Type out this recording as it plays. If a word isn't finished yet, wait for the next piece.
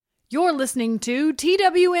You're listening to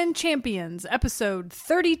TWN Champions, episode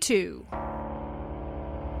 32.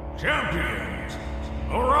 Champions,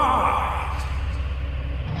 arise!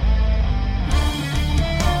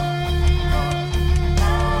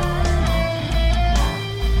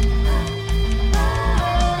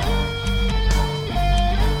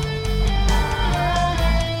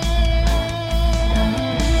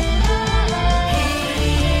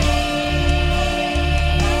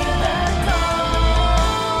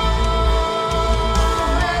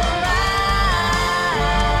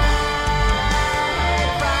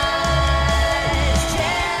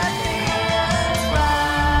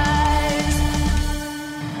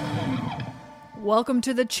 Welcome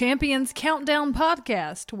to the Champions Countdown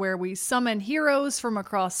podcast, where we summon heroes from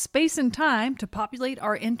across space and time to populate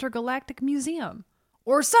our intergalactic museum.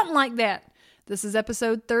 Or something like that. This is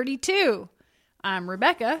episode 32. I'm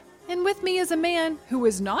Rebecca, and with me is a man who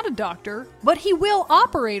is not a doctor, but he will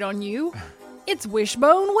operate on you. It's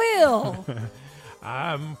Wishbone Will.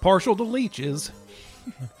 I'm partial to leeches.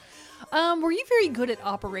 Were you very good at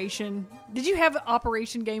Operation? Did you have an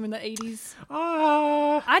Operation game in the 80s?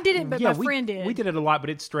 I didn't, but my friend did. We did it a lot, but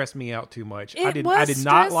it stressed me out too much. I did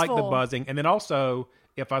not like the buzzing. And then also,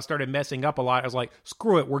 if I started messing up a lot, I was like,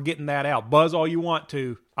 screw it, we're getting that out. Buzz all you want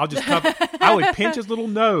to. I'll just cover. I would pinch his little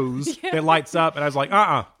nose that lights up, and I was like,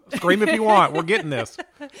 scream if you want. We're getting this.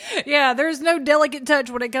 Yeah, there's no delicate touch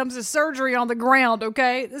when it comes to surgery on the ground,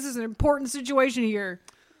 okay? This is an important situation here.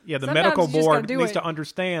 Yeah, the medical board needs to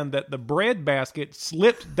understand that the bread basket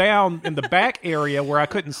slipped down in the back area where I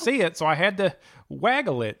couldn't see it, so I had to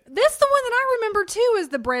waggle it. That's the one that I remember, too, is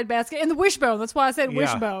the bread basket and the wishbone. That's why I said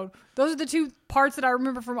wishbone. Those are the two parts that I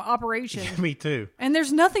remember from Operation. Me too. And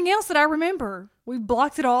there's nothing else that I remember. We've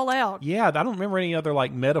blocked it all out. Yeah, I don't remember any other,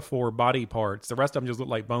 metaphor body parts. The rest of them just look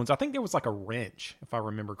like bones. I think there was, a wrench, if I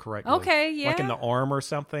remember correctly. Okay, yeah. Like in the arm or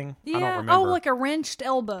something. Yeah. I don't remember. Oh, like a wrenched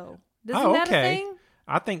elbow. Isn't that a thing?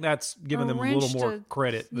 I think that's giving them a little more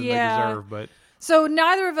credit than they deserve. But so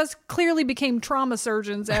neither of us clearly became trauma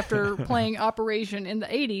surgeons after playing Operation in the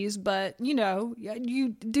 80s, but, you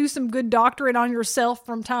do some good doctorate on yourself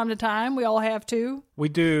from time to time. We all have to. We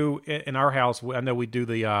do. In our house, I know we do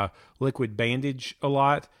the liquid bandage a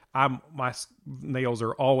lot. My nails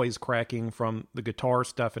are always cracking from the guitar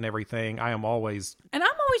stuff and everything. And I'm always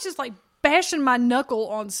just bashing my knuckle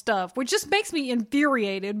on stuff, which just makes me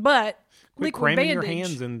infuriated, but... Quit cramming your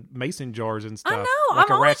hands in mason jars and stuff. I know. Like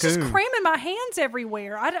I'm always raccoon. just cramming my hands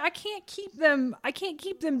everywhere. I can't keep them. I can't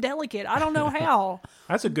keep them delicate. I don't know how.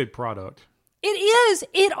 That's a good product. It is.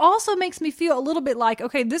 It also makes me feel a little bit like,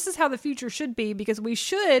 okay, this is how the future should be, because we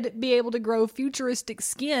should be able to grow futuristic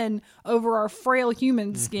skin over our frail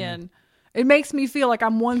human skin. It makes me feel like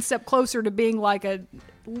I'm one step closer to being like a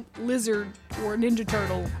lizard or a Ninja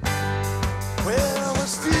Turtle. Well, we're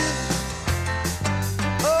still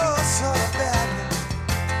sort of bad.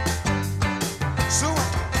 So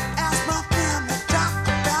I asked my family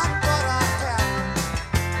doctor about what I had.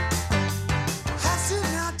 I said,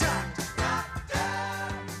 now, doctor,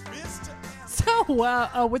 Mr.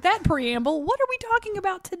 So, with that preamble, what are we talking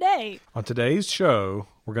about today? On today's show,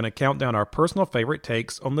 we're going to count down our personal favorite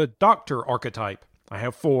takes on the doctor archetype. I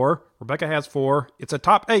have 4. Rebecca has 4. It's a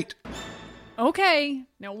top 8. Okay.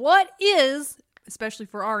 Now, what is, especially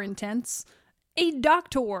for our intents, a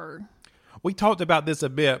doctor? We talked about this a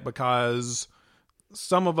bit because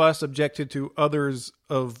some of us objected to others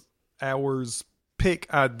of ours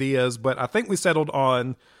pick ideas, but I think we settled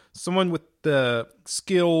on someone with the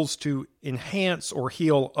skills to enhance or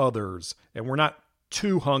heal others, and we're not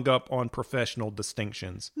too hung up on professional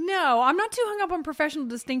distinctions. No, I'm not too hung up on professional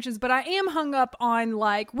distinctions, but I am hung up on,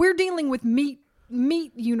 we're dealing with meat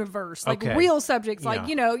universe, real subjects.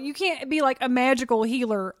 You can't be like a magical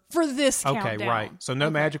healer for this countdown. Okay, right. So no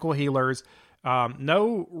magical healers,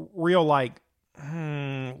 no real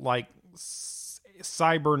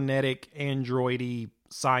cybernetic androidy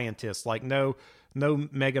scientists, no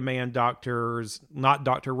Mega Man doctors, not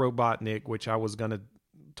Dr. Robotnik, which I was going to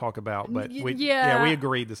talk about, but we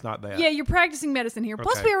agreed that's not that. Yeah, you're practicing medicine here.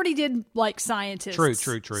 Plus, we already did scientists. True.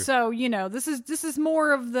 So this is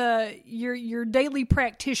more of your daily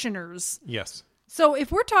practitioners. Yes. So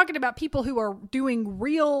if we're talking about people who are doing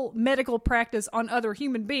real medical practice on other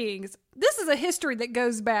human beings, this is a history that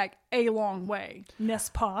goes back a long way. N'est-ce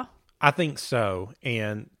pas? I think so.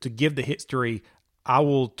 And to give the history, I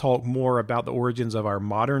will talk more about the origins of our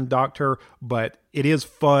modern doctor, but it is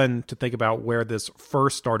fun to think about where this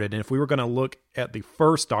first started. And if we were going to look at the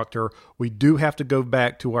first doctor, we do have to go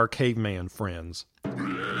back to our caveman friends.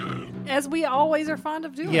 As we always are fond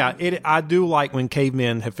of doing. Yeah, I do like when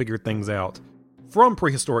cavemen have figured things out. from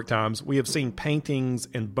prehistoric times, we have seen paintings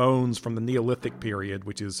and bones from the Neolithic period,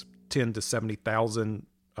 which is 10 to 70,000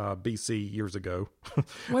 BC years ago.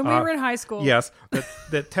 When we were in high school. Yes,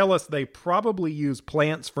 that tell us they probably used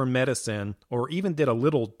plants for medicine or even did a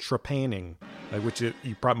little trepanning, which you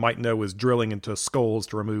probably might know is drilling into skulls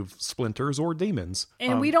to remove splinters or demons.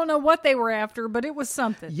 And we don't know what they were after, but it was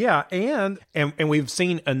something. Yeah, and we've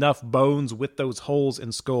seen enough bones with those holes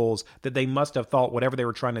in skulls that they must have thought whatever they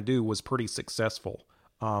were trying to do was pretty successful.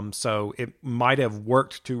 So it might have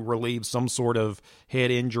worked to relieve some sort of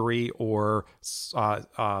head injury or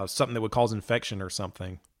something that would cause infection or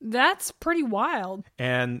something. That's pretty wild.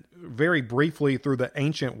 And very briefly through the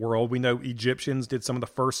ancient world, we know Egyptians did some of the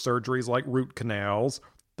first surgeries like root canals.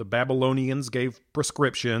 The Babylonians gave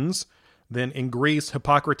prescriptions. Then in Greece,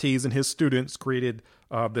 Hippocrates and his students created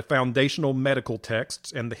the foundational medical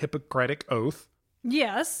texts and the Hippocratic Oath.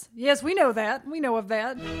 Yes, we know that. We know of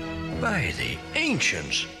that. By the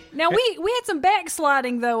ancients. Now, we had some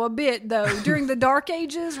backsliding, though, a bit, during the Dark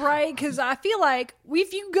Ages, right? Because I feel like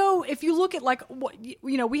if you look at, like,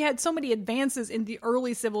 we had so many advances in the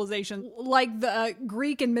early civilization, like the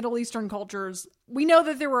Greek and Middle Eastern cultures. We know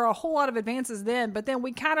that there were a whole lot of advances then, but then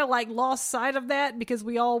we kind of, like, lost sight of that because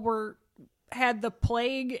we all had the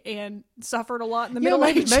plague and suffered a lot in the Middle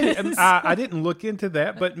Ages. Maybe, I didn't look into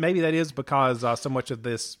that, but maybe that is because so much of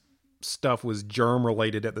this stuff was germ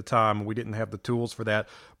related at the time and we didn't have the tools for that.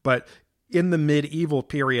 But in the medieval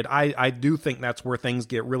period, I do think that's where things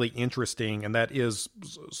get really interesting, and that is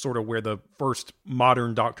sort of where the first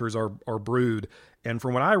modern doctors are brewed. And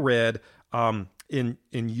from what I read, in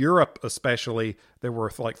Europe especially, there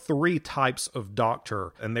were like 3 types of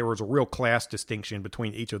doctor, and there was a real class distinction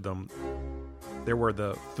between each of them. There were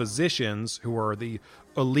the physicians, who are the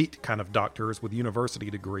elite kind of doctors with university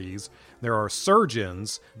degrees. There are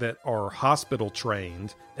surgeons that are hospital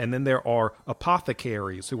trained. And then there are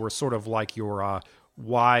apothecaries, who are sort of like your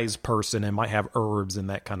wise person and might have herbs and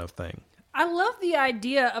that kind of thing. I love the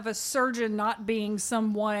idea of a surgeon not being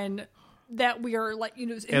someone that we are like,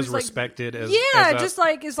 as respected as it's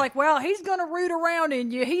like, well, he's gonna root around in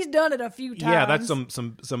you. He's done it a few times. Yeah, that's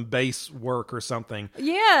some base work or something.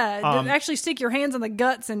 Yeah, actually stick your hands in the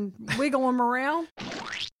guts and wiggle them around.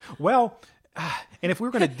 Well, and if we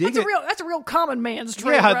were going to dig that's a real common man's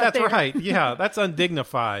trait. Yeah, right that's there. right. Yeah, that's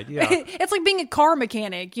undignified. Yeah, it's like being a car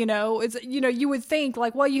mechanic. It's you would think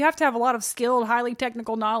like, well, you have to have a lot of skilled, highly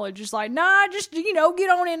technical knowledge. It's like, nah, just get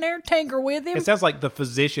on in there, tinker with him. It sounds like the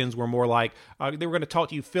physicians were more like they were going to talk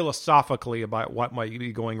to you philosophically about what might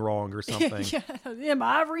be going wrong or something. Yeah, them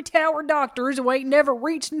ivory tower doctors who ain't never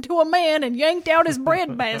reached into a man and yanked out his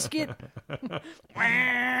bread basket.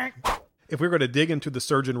 If we were going to dig into the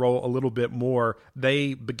surgeon role a little bit more,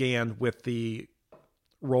 they began with the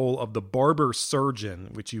role of the barber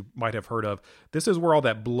surgeon, which you might have heard of. This is where all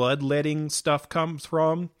that bloodletting stuff comes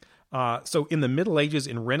from. So in the Middle Ages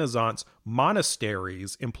and Renaissance,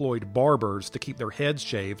 monasteries employed barbers to keep their heads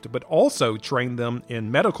shaved, but also trained them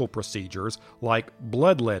in medical procedures like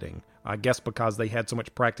bloodletting. I guess because they had so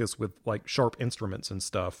much practice with like sharp instruments and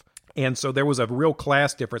stuff. And so there was a real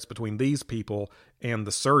class difference between these people and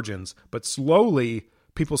the surgeons. But slowly,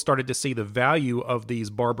 people started to see the value of these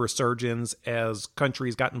barber surgeons as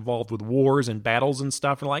countries got involved with wars and battles and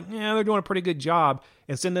stuff. And like, yeah, they're doing a pretty good job.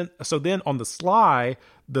 And so then on the sly,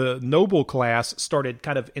 the noble class started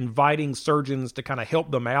kind of inviting surgeons to kind of help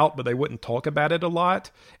them out, but they wouldn't talk about it a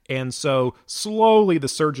lot. And so slowly the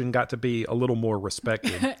surgeon got to be a little more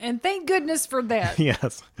respected. And thank goodness for that.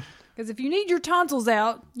 Yes. Because if you need your tonsils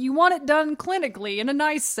out, you want it done clinically in a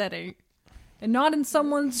nice setting, and not in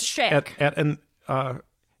someone's shack. At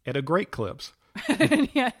a Great Clips.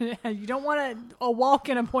 Yeah, you don't want a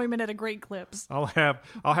walk-in appointment at a Great Clips. I'll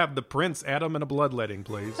have the Prince Adam and a bloodletting,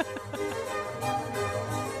 please.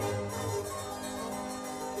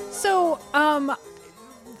 So,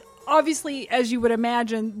 obviously, as you would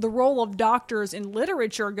imagine, the role of doctors in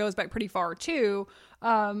literature goes back pretty far too.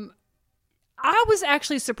 I was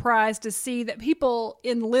actually surprised to see that people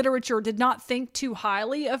in literature did not think too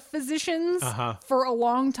highly of physicians for a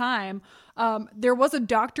long time. There was a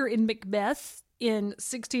doctor in Macbeth in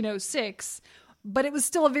 1606, but it was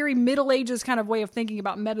still a very Middle Ages kind of way of thinking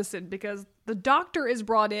about medicine, because the doctor is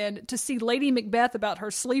brought in to see Lady Macbeth about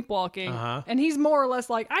her sleepwalking, and he's more or less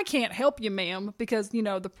like, I can't help you, ma'am, because,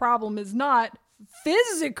 the problem is not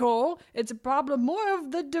physical, it's a problem more of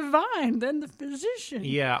the divine than the physician.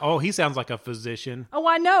 Yeah. Oh, he sounds like a physician. Oh,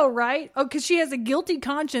 I know, right? Oh, because she has a guilty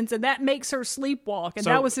conscience and that makes her sleepwalk, and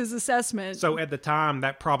that was his assessment. So at the time,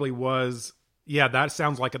 that probably was, Yeah, that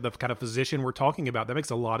sounds like the kind of physician we're talking about. That makes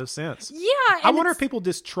a lot of sense. Yeah. I and wonder it's- if people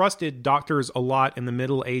distrusted doctors a lot in the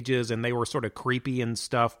Middle Ages and they were sort of creepy and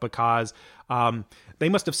stuff because they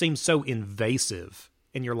must have seemed so invasive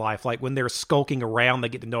in your life. Like when they're skulking around, they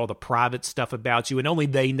get to know all the private stuff about you and only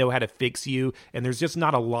they know how to fix you. And there's just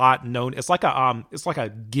not a lot known. It's like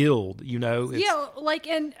a guild, you know? Yeah, like,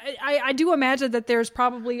 and I do imagine that there's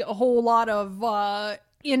probably a whole lot of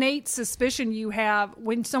innate suspicion you have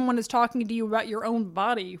when someone is talking to you about your own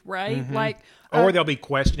body, right? Like, Or they'll be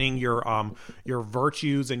questioning your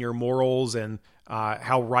virtues and your morals and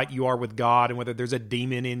how right you are with God and whether there's a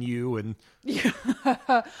demon in you. And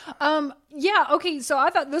yeah, okay, so I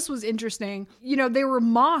thought this was interesting. You know, they were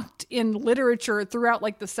mocked in literature throughout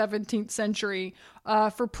like the 17th century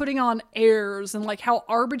for putting on airs and like how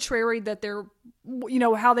arbitrary that they're, you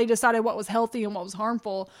know, how they decided what was healthy and what was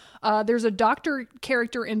harmful. There's a doctor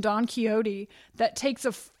character in Don Quixote that takes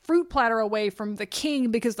a fruit platter away from the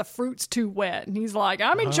king because the fruit's too wet. And he's like,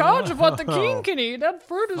 I'm in charge of what the king can eat. That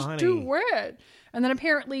fruit is too wet. And then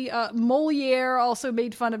apparently Moliere also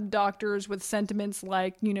made fun of doctors with sentiments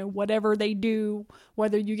like, you know, whatever they do,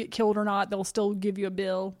 whether you get killed or not, they'll still give you a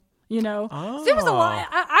bill. You know, So there was a lot.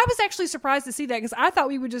 I was actually surprised to see that because I thought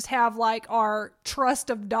we would just have like our trust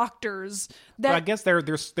of doctors. That but I guess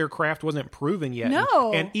their craft wasn't proven yet.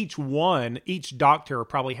 No. And each doctor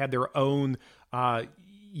probably had their own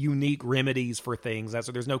unique remedies for things.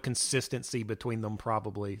 So there's no consistency between them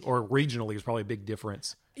probably. Or regionally, there's probably a big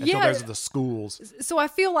difference. Until there's the schools. So I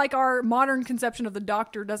feel like our modern conception of the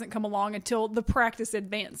doctor doesn't come along until the practice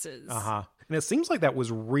advances. And it seems like that was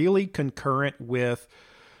really concurrent with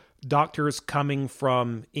doctors coming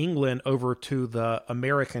from England over to the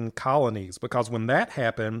American colonies, because when that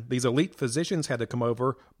happened, these elite physicians had to come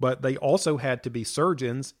over, but they also had to be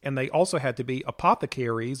surgeons and they also had to be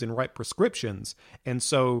apothecaries and write prescriptions. And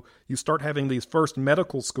so you start having these first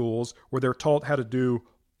medical schools where they're taught how to do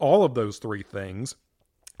all of those three things.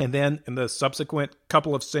 And then in the subsequent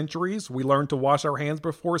couple of centuries, we learned to wash our hands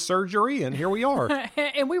before surgery, and here we are.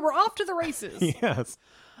 And we were off to the races. Yes.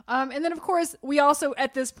 And then, of course, we also,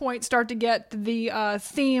 at this point, start to get the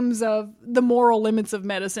themes of the moral limits of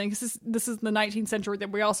medicine. Because this is the 19th century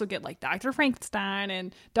that we also get, like, Dr. Frankenstein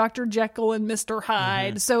and Dr. Jekyll and Mr.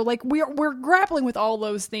 Hyde. So, like, we're grappling with all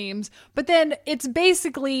those themes. But then it's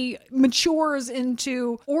basically matures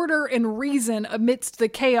into order and reason amidst the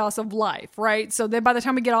chaos of life, right? So then by the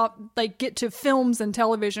time we get to films and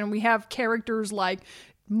television, we have characters like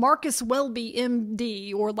Marcus Welby,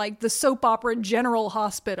 MD, or like the soap opera General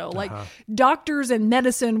Hospital. Like doctors and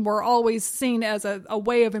medicine were always seen as a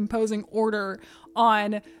way of imposing order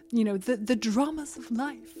on, you know, the dramas of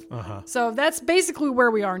life. So that's basically where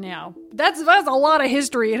we are now. That's a lot of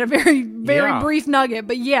history in a very, very brief nugget.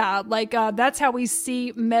 But yeah, like that's how we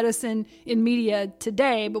see medicine in media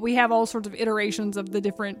today. But we have all sorts of iterations of the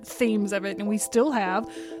different themes of it. And we still have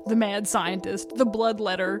the mad scientist, the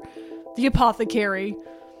bloodletter, the apothecary,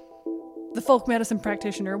 the folk medicine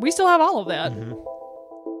practitioner. We still have all of that.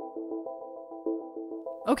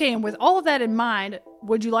 Okay, and with all of that in mind,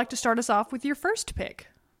 would you like to start us off with your first pick?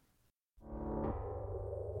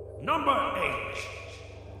 Number 8.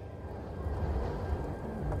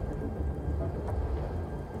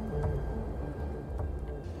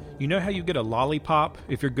 You know how you get a lollipop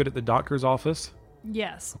if you're good at the doctor's office?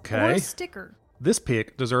 Yes. Okay. Or a sticker. This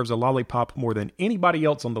pick deserves a lollipop more than anybody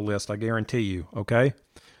else on the list, I guarantee you, okay?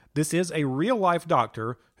 This is a real-life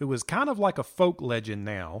doctor who is kind of like a folk legend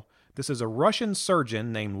now. This is a Russian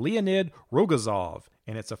surgeon named Leonid Rogozov,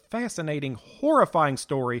 and it's a fascinating, horrifying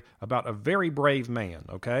story about a very brave man,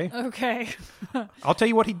 okay? Okay. I'll tell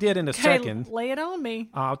you what he did in a second. Lay it on me.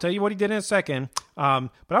 I'll tell you what he did in a second. But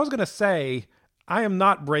I was going to say, I am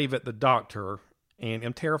not brave at the doctor and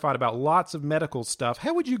am terrified about lots of medical stuff.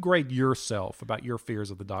 How would you grade yourself about your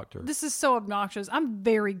fears of the doctor? This is so obnoxious. I'm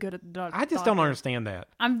very good at the doctor. I just don't understand that.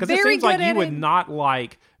 I'm Because it very seems like good you at would it. not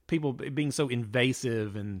like people being so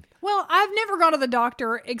invasive and... Well, I've never gone to the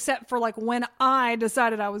doctor except for like when I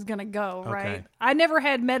decided I was going to go, right? Okay. I never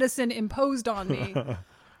had medicine imposed on me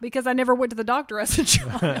because I never went to the doctor as a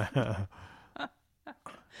child. So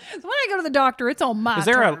when I go to the doctor, it's on my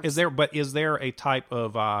terms. Is there a type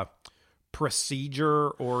of procedure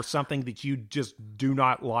or something that you just do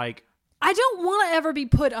not like? I don't want to ever be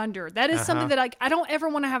put under. That is something that I don't ever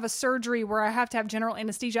want to have a surgery where I have to have general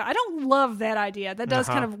anesthesia. I don't love that idea. That does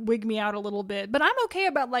kind of wig me out a little bit. But I'm okay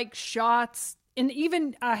about like shots. And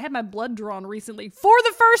even I had my blood drawn recently for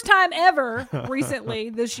the first time ever recently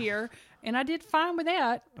this year. and I did fine with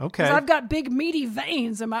that. Okay. 'Cause I've got big meaty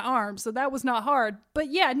veins in my arms, so that was not hard.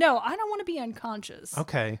 But yeah, no, I don't want to be unconscious.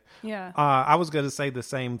 Okay. Yeah. I was going to say the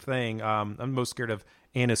same thing. I'm most scared of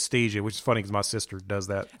anesthesia, which is funny because my sister does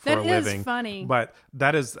that for That a is living. funny. But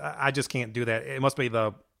I just can't do that. It must be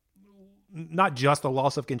not just the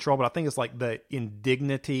loss of control, but I think it's like the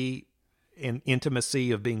indignity and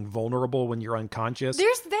intimacy of being vulnerable when you're unconscious.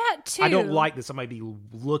 There's that too. I don't like that somebody be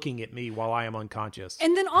looking at me while I am unconscious.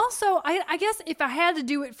 And then also, I guess if I had to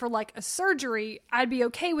do it for like a surgery, I'd be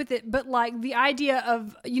okay with it. But like the idea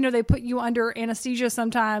of, they put you under anesthesia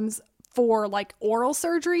sometimes for like oral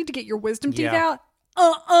surgery to get your wisdom teeth Yeah.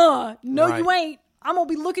 out. No, Right. you ain't. I'm going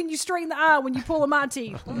to be looking you straight in the eye when you pull my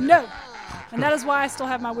teeth. No. And that is why I still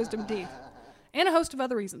have my wisdom teeth. And a host of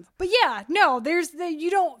other reasons. But yeah, no, you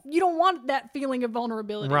don't want that feeling of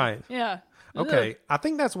vulnerability. Right. Yeah. Okay, Ugh. I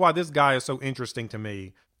think that's why this guy is so interesting to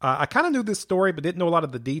me. I kind of knew this story, but didn't know a lot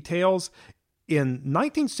of the details. In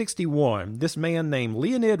 1961, this man named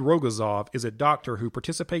Leonid Rogozov is a doctor who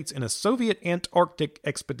participates in a Soviet Antarctic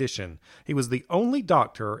expedition. He was the only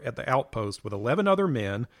doctor at the outpost with 11 other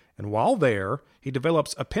men, and while there, he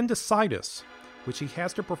develops appendicitis, which he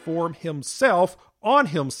has to perform himself on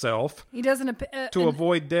himself He doesn't to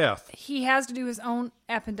avoid death. he has to do his own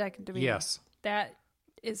appendectomy. Yes. That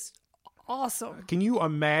is awesome. Can you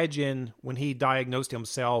imagine when he diagnosed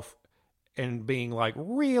himself and being like,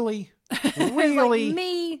 really? Really? Like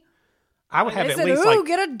me. I would have They at said, least ooh, like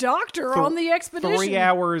get a doctor on the expedition. 3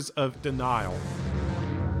 hours of denial.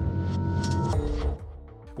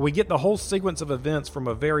 We get the whole sequence of events from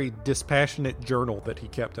a very dispassionate journal that he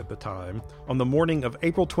kept at the time. On the morning of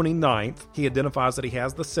April 29th, he identifies that he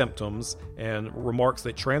has the symptoms and remarks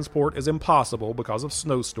that transport is impossible because of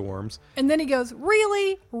snowstorms. And then he goes,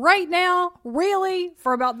 really? Right now? Really?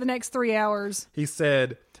 For about the next 3 hours. He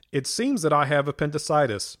said, "It seems that I have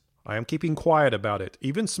appendicitis. I am keeping quiet about it,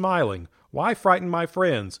 even smiling. Why frighten my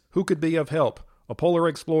friends? Who could be of help? A polar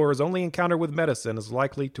explorer's only encounter with medicine is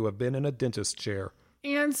likely to have been in a dentist's chair."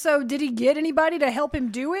 And so did he get anybody to help him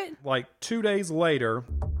do it? Like 2 days later,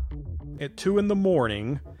 at 2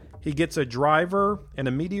 a.m, he gets a driver and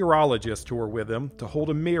a meteorologist who are with him to hold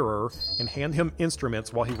a mirror and hand him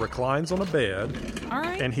instruments while he reclines on a bed. All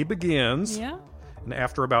right. And he begins. Yeah. And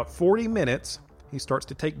after about 40 minutes, he starts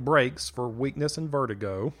to take breaks for weakness and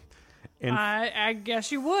vertigo. And I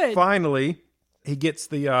guess you would. finally, he gets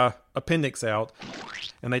the appendix out,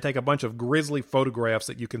 and they take a bunch of grisly photographs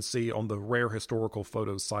that you can see on the Rare Historical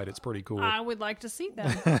Photos site. It's pretty cool. I would like to see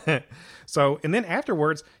them. So, and then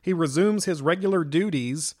afterwards, he resumes his regular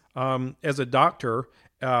duties as a doctor,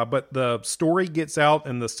 but the story gets out,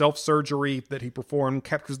 and the self-surgery that he performed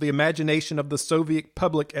captures the imagination of the Soviet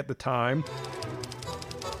public at the time.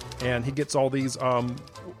 And he gets all these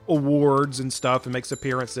awards and stuff and makes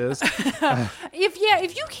appearances.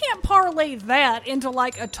 If you can't parlay that into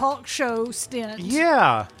like a talk show stint.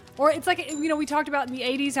 Yeah. Or it's like, we talked about in the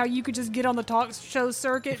 80s how you could just get on the talk show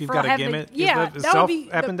circuit If you've for got a having gimmick. yeah, the that would be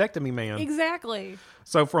the- self-appendectomy man. Exactly.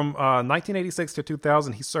 So from 1986 to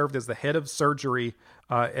 2000, he served as the head of surgery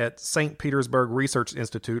at St. Petersburg Research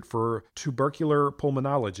Institute for Tubercular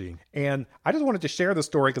Pulmonology. And I just wanted to share the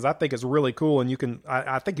story because I think it's really cool. And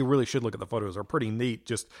I think you really should look at the photos. They're pretty neat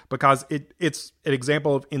just because it's an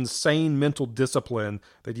example of insane mental discipline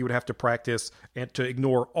that you would have to practice and to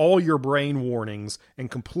ignore all your brain warnings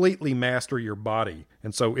and completely master your body.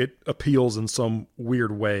 And so it appeals in some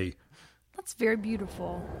weird way. That's very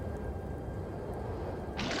beautiful.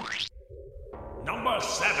 Number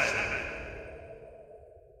 7.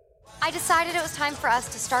 I decided it was time for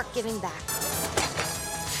us to start giving back.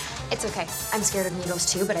 It's okay. I'm scared of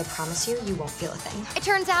needles too, but I promise you, you won't feel a thing. It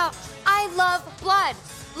turns out I love blood.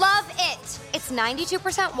 Love it. It's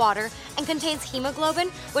 92% water and contains hemoglobin,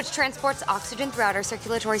 which transports oxygen throughout our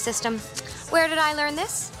circulatory system. Where did I learn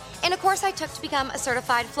this? In a course I took to become a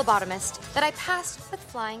certified phlebotomist that I passed with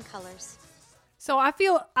flying colors. So I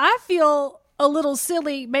feel a little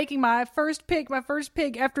silly making my first pick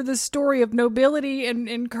after this story of nobility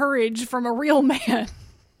and courage from a real man.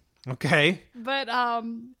 Okay. But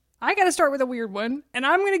I got to start with a weird one, and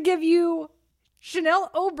I'm going to give you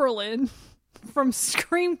Chanel Oberlin from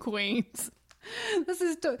Scream Queens. This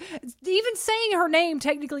is even saying her name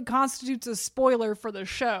technically constitutes a spoiler for the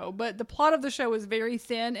show, but the plot of the show is very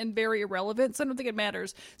thin and very irrelevant, so I don't think it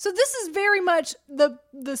matters. So this is very much the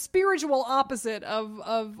spiritual opposite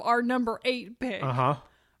of our number 8 pick.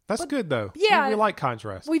 That's good, though. yeah. We like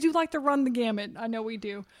contrast. We do like to run the gamut. I know we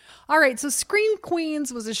do. All right, so Scream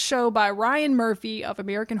Queens was a show by Ryan Murphy of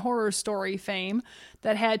American Horror Story fame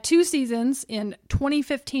that had 2 seasons in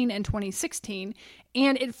 2015 and 2016.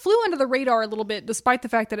 And it flew under the radar a little bit, despite the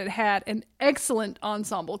fact that it had an excellent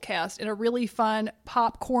ensemble cast and a really fun,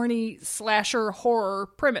 popcorny slasher horror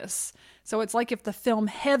premise. So it's like if the film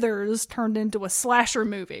Heathers turned into a slasher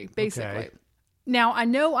movie, basically. Okay. Now, I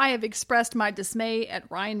know I have expressed my dismay at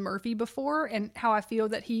Ryan Murphy before and how I feel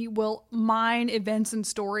that he will mine events and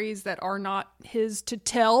stories that are not his to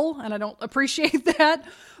tell, and I don't appreciate that.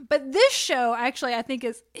 But this show, actually, I think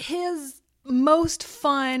is his most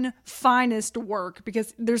fun, finest work,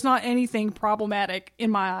 because there's not anything problematic in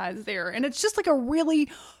my eyes there. And it's just like a really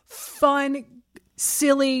fun,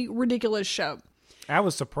 silly, ridiculous show. I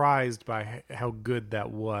was surprised by how good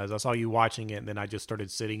that was. I saw you watching it, and then I just started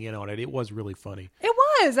sitting in on it. It was really funny. It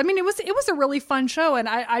was. I mean, it was a really fun show, and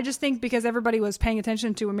I just think because everybody was paying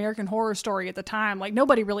attention to American Horror Story at the time, like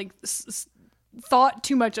nobody really thought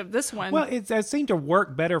too much of this one. Well, it seemed to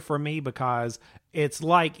work better for me because it's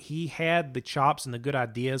like he had the chops and the good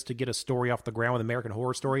ideas to get a story off the ground with American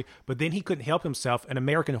Horror Story, but then he couldn't help himself. An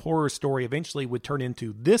American Horror Story eventually would turn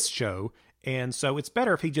into this show. And so it's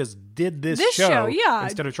better if he just did this show yeah.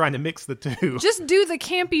 instead of trying to mix the two. Just do the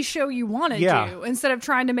campy show you want to Yeah. do instead of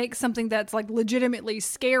trying to make something that's like legitimately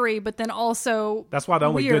scary, but then also That's why the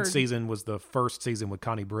only weird. good season was the first season with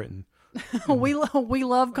Connie Britton. we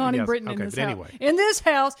love Connie Yes, Britton in okay, this but house. anyway. In this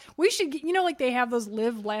house, we should get, like they have those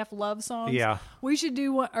live, laugh, love songs. Yeah. We should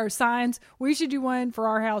do one, or signs. We should do one for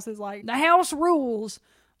our house. Is like the house rules: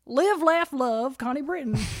 live, laugh, love, Connie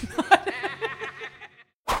Britton.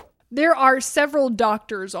 There are several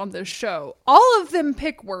doctors on this show, all of them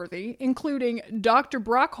pick-worthy, including Dr.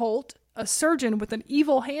 Brock Holt, a surgeon with an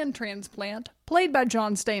evil hand transplant, played by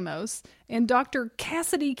John Stamos, and Dr.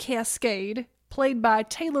 Cassidy Cascade, played by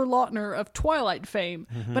Taylor Lautner of Twilight fame.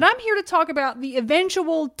 But I'm here to talk about the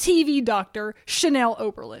eventual TV doctor, Chanel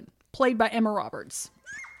Oberlin, played by Emma Roberts.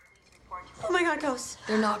 Oh my God, ghosts.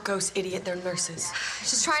 They're not ghosts, idiot. They're nurses.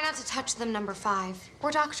 Just try not to touch them, number 5. We're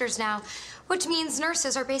doctors now, which means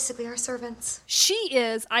nurses are basically our servants. She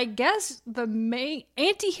is, I guess, the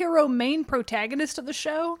anti-hero main protagonist of the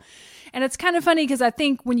show. And it's kind of funny because I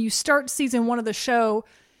think when you start season 1 of the show,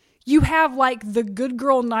 you have like the good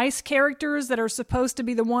girl, nice characters that are supposed to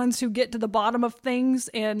be the ones who get to the bottom of things.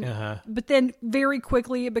 And but then very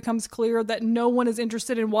quickly it becomes clear that no one is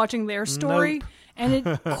interested in watching their story. Nope. And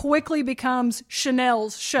it quickly becomes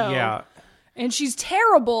Chanel's show. Yeah. And she's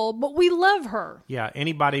terrible, but we love her. Yeah,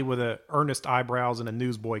 anybody with a earnest eyebrows and a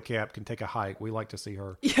newsboy cap can take a hike. We like to see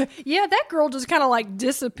her. Yeah, that girl just kind of like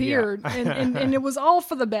disappeared, Yeah. and it was all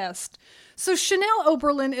for the best. So Chanel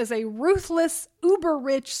Oberlin is a ruthless,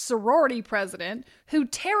 uber-rich sorority president who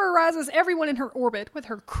terrorizes everyone in her orbit with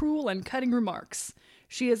her cruel and cutting remarks.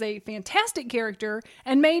 She is a fantastic character,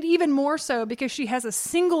 and made even more so because she has a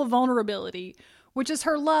single vulnerability, which is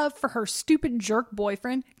her love for her stupid jerk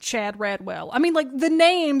boyfriend, Chad Radwell. I mean, like, the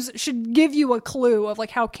names should give you a clue of,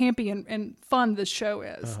 like, how campy and fun this show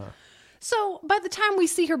is. So, by the time we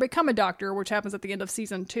see her become a doctor, which happens at the end of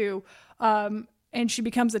season 2, and she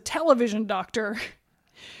becomes a television doctor,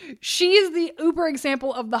 she is the uber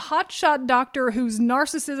example of the hotshot doctor whose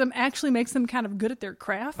narcissism actually makes them kind of good at their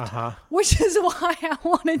craft, which is why I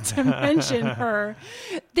wanted to mention her.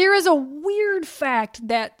 There is a weird fact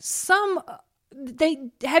that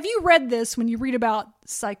have you read this when you read about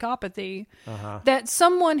psychopathy, that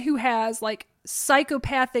someone who has like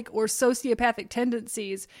psychopathic or sociopathic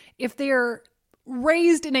tendencies, if they're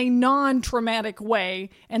raised in a non-traumatic way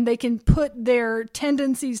and they can put their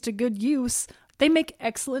tendencies to good use, they make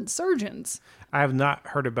excellent surgeons. I have not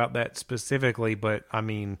heard about that specifically, but I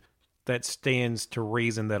mean, that stands to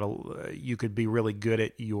reason that you could be really good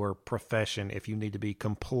at your profession if you need to be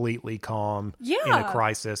completely calm in a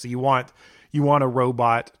crisis. You want a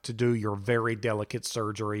robot to do your very delicate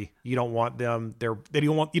surgery. You don't want them you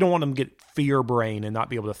don't want them to get fear brain and not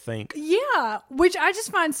be able to think. Yeah, which I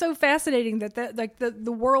just find so fascinating that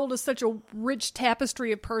the world is such a rich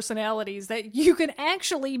tapestry of personalities that you can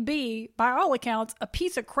actually be, by all accounts, a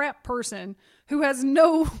piece of crap person who has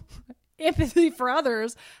no empathy for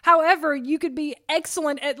others. However, you could be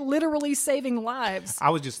excellent at literally saving lives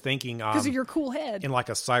I was just thinking because of your cool head. in like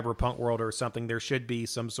a cyberpunk world or something, there should be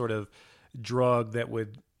some sort of drug that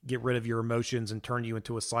would get rid of your emotions and turn you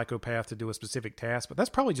into a psychopath to do a specific task, but that's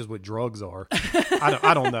probably just what drugs are.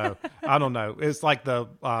 I don't know. It's like the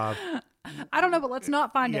I don't know, but let's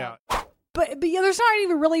not find yeah. out. But yeah, there's not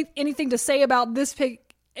even really anything to say about this pick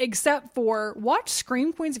except for watch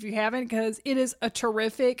Scream Queens if you haven't, because it is a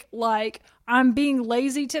terrific, like, I'm being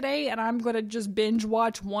lazy today and I'm going to just binge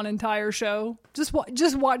watch one entire show. Just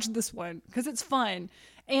watch this one because it's fun.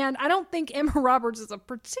 And I don't think Emma Roberts is a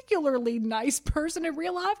particularly nice person in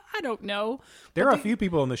real life. I don't know. There are a few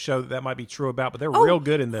people on the show that might be true about, but they're real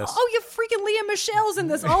good in this. Oh, you freaking Leah Michelle's in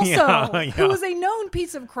this also, Yeah. who is a known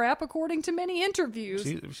piece of crap according to many interviews.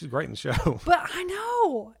 She's great in the show. But I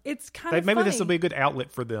know it's kind of Maybe funny. this will be a good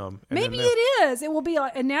outlet for them. And Maybe then it is. It will be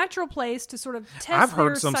a natural place to sort of test. I've heard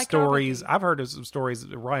their some psychopathy. stories. I've heard of some stories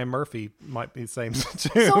that Ryan Murphy might be the same too.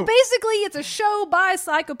 So basically, it's a show by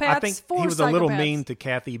psychopaths I think for he was psychopaths. a little mean to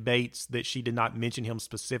Kathy Bates that she did not mention him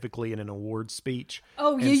specifically in an awards speech.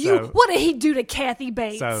 Oh, And yeah, so- what did he do to Kathy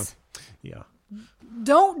Bates? So, yeah.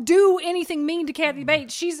 Don't do anything mean to Kathy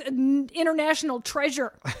Bates. She's an international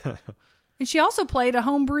treasure. And she also played a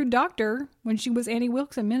homebrewed doctor when she was Annie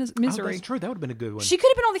Wilkes in Oh, Misery. that's true. That would have been a good one. She could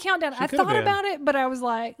have been on the countdown. I could have thought been. about it, but I was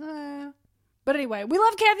like, But anyway, we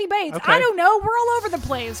love Kathy Bates. Okay. I don't know. We're all over the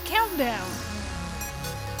place. Countdown.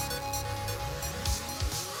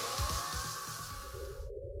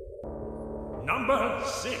 Number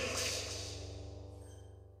 6.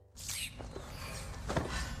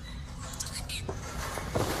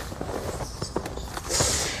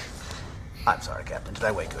 I'm sorry, Captain. Did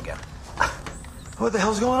I wake you again? What the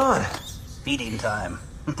hell's going on? Feeding time.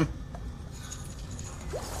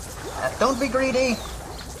 Don't be greedy.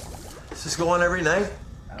 Does this go on every night?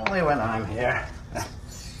 Only when I'm here.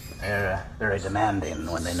 They're very demanding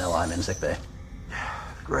when they know I'm in sickbay.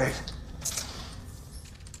 Great.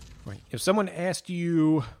 Right. If someone asked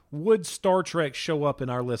you, would Star Trek show up in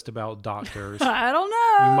our list about doctors? I don't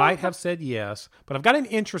know. You might have said yes, but I've got an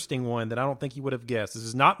interesting one that I don't think you would have guessed. This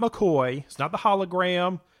is not McCoy. It's not the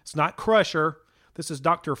hologram. It's not Crusher. This is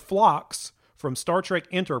Dr. Phlox from Star Trek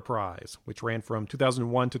Enterprise, which ran from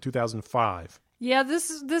 2001 to 2005. Yeah,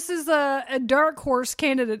 this is a dark horse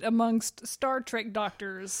candidate amongst Star Trek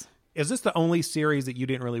doctors. Is this the only series that you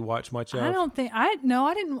didn't really watch much of? I don't think I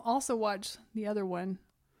didn't also watch the other one.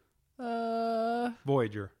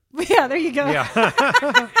 Voyager. Yeah, there you go.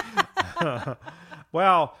 Yeah.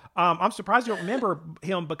 Well, I'm surprised you don't remember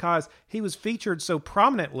him because he was featured so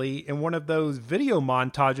prominently in one of those video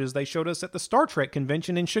montages they showed us at the Star Trek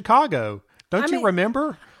convention in Chicago. Don't you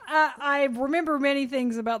remember? I remember many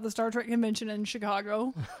things about the Star Trek convention in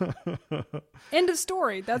Chicago. End of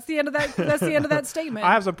story. That's the end of that. That's the end of that statement.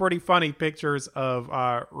 I have some pretty funny pictures of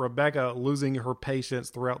Rebecca losing her patience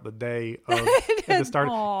throughout the day of the start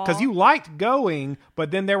because you liked going,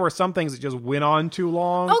 but then there were some things that just went on too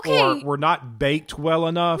long or were not baked well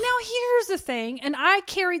enough. Now here's the thing, and I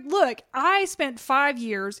spent 5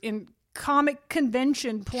 years in comic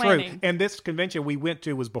convention planning. True. And this convention we went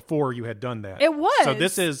to was before you had done that. It was. So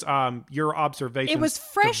this is your observations It was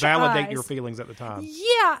fresh to validate eyes. your feelings at the time.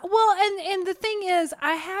 Yeah, well, and the thing is,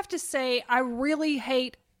 I have to say, I really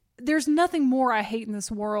hate. There's nothing more I hate in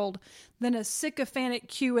this world than a sycophantic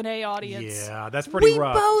Q&A audience. Yeah, that's pretty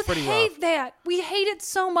rough. We both pretty hate rough. that. We hate it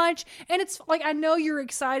so much, and it's like I know you're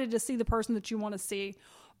excited to see the person that you want to see.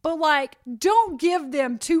 But, like, don't give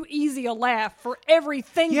them too easy a laugh for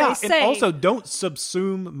everything they say. And also don't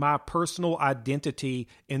subsume my personal identity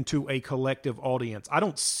into a collective audience. I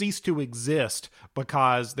don't cease to exist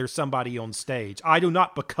because there's somebody on stage. I do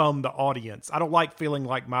not become the audience. I don't like feeling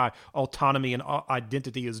like my autonomy and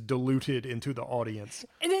identity is diluted into the audience.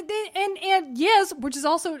 And yes, which is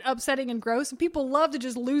also upsetting and gross. And people love to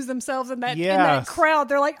just lose themselves in that Yes. crowd.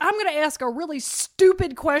 They're like, I'm going to ask a really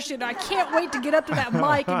stupid question. I can't wait to get up to that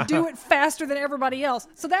mic and do it faster than everybody else.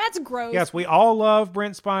 So that's gross. Yes, we all love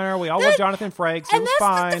Brent Spiner. We all love Jonathan Frakes. It And was that's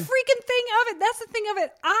fine. the freaking thing of it. That's the thing of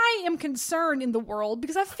it. I am concerned in the world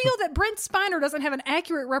because I feel that Brent Spiner doesn't have an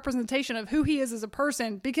accurate representation of who he is as a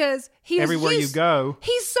person because he is Everywhere you go.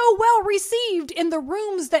 He's so well received in the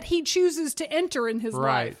rooms that he chooses to enter in his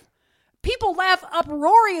Right. life. People laugh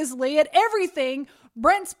uproariously at everything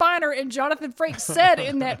Brent Spiner and Jonathan Frakes said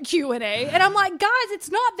in that Q&A. And I'm like, guys, it's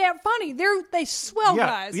not that funny. They swell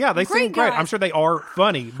guys. Yeah, they seem great. guys. I'm sure they are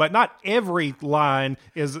funny, but not every line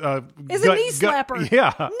is a Is a knee slapper.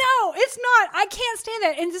 Yeah. No, it's not. I can't stand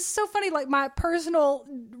that. And it's so funny. Like my personal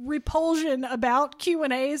repulsion about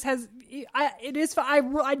Q&As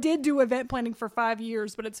I did do event planning for 5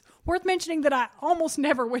 years, but it's worth mentioning that I almost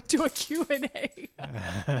never went to a Q&A.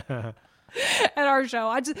 At our show.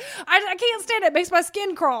 I can't stand it. It makes my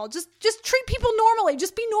skin crawl. Just treat people normally.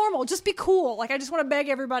 Just be normal. Just be cool. Like I just want to beg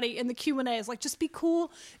everybody in the Q&As, like just be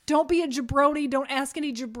cool. Don't be a jabroni. Don't ask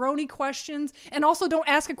any jabroni questions. And also don't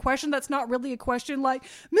ask a question that's not really a question like,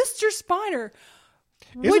 Mr. Spiner,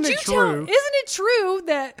 Isn't it true isn't it true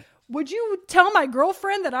that would you tell my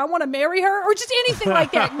girlfriend that I want to marry her? Or just anything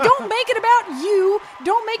like that. Don't make it about you.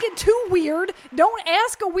 Don't make it too weird. Don't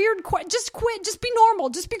ask a weird question. Just quit. Just be normal.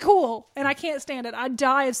 Just be cool. And I can't stand it. I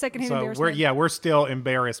die of secondhand embarrassment. We're still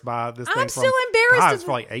embarrassed by this thing. I'm still embarrassed. God, it's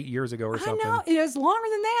like 8 years ago or something. I know. It was longer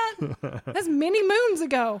than that. That's many moons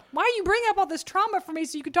ago. Why are you bringing up all this trauma for me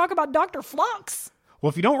so you can talk about Dr. Phlox? Well,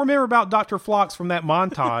 if you don't remember about Dr. Phlox from that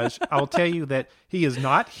montage, I'll tell you that he is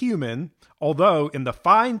not human, although in the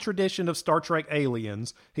fine tradition of Star Trek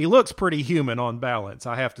aliens, he looks pretty human on balance,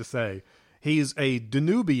 I have to say. He's a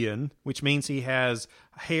Danubian, which means he has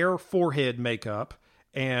hair, forehead makeup,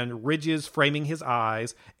 and ridges framing his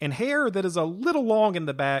eyes, and hair that is a little long in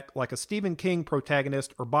the back, like a Stephen King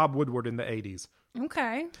protagonist or Bob Woodward in the 80s.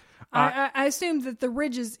 Okay. I assume that the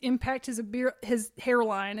ridges impact his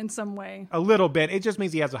hairline in some way. A little bit. It just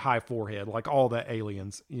means he has a high forehead, like all the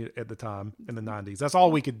aliens at the time in the 90s. That's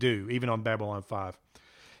all we could do, even on Babylon 5.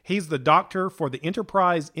 He's the doctor for the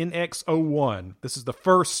Enterprise NX-01. This is the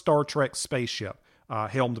first Star Trek spaceship,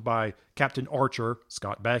 helmed by Captain Archer,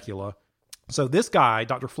 Scott Bakula. So this guy,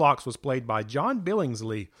 Dr. Phlox, was played by John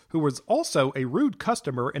Billingsley, who was also a rude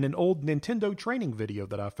customer in an old Nintendo training video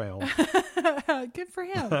that I found. Good for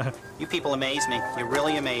him. You people amaze me. You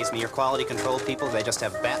really amaze me. Your quality control people, they just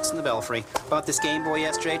have bats in the belfry. Bought this Game Boy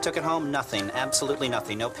yesterday, took it home, nothing. Absolutely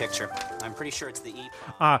nothing. No picture. I'm pretty sure it's the E.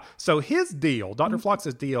 So his deal, Dr.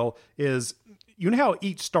 Phlox's deal is, you know how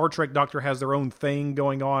each Star Trek doctor has their own thing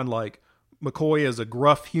going on? Like McCoy is a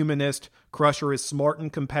gruff humanist, Crusher is smart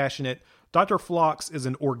and compassionate. Dr. Phlox is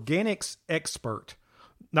an organics expert.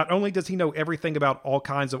 Not only does he know everything about all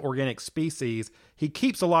kinds of organic species, he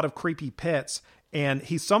keeps a lot of creepy pets, and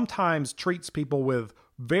he sometimes treats people with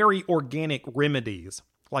very organic remedies.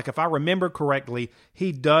 Like, if I remember correctly,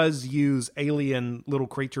 he does use alien little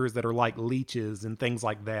creatures that are like leeches and things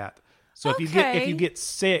like that. So if you get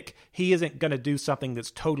sick, he isn't going to do something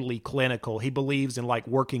that's totally clinical. He believes in like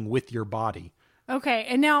working with your body. Okay,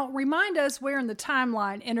 and now remind us where in the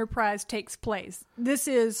timeline Enterprise takes place. This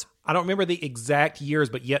is... I don't remember the exact years,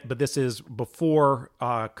 but this is before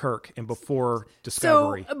Kirk and before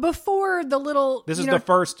Discovery. So, before the little... This is the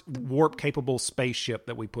first warp-capable spaceship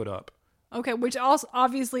that we put up. Okay, which also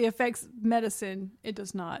obviously affects medicine. It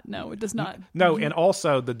does not. No, it does not. No, and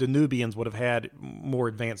also the Danubians would have had more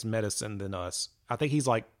advanced medicine than us. I think he's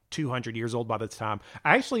like 200 years old by the time.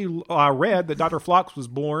 I actually read that Dr. Phlox was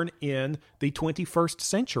born in the 21st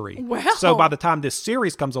century. Well. So by the time this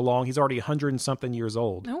series comes along, he's already 100 and something years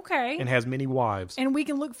old. Okay. And has many wives. And we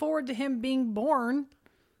can look forward to him being born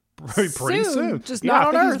pretty soon. Just not on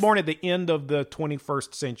I think Earth. he was born at the end of the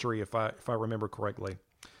 21st century, if I remember correctly.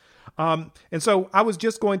 And so I was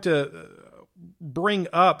just going to bring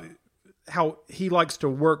up how he likes to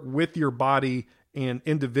work with your body and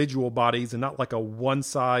individual bodies and not like a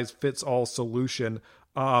one-size-fits-all solution.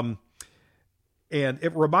 And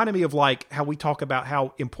it reminded me of like how we talk about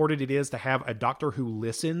how important it is to have a doctor who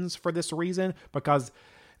listens for this reason, because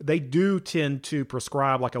they do tend to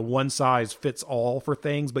prescribe like a one-size-fits-all for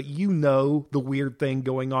things, but you know the weird thing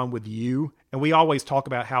going on with you. And we always talk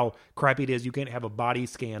about how crappy it is. You can't have a body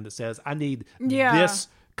scan that says, I need this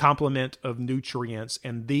complement of nutrients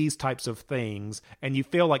and these types of things, and you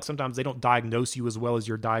feel like sometimes they don't diagnose you as well as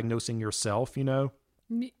you're diagnosing yourself, you know?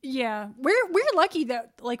 Yeah. We're lucky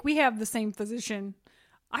that like we have the same physician.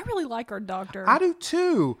 I really like our doctor. I do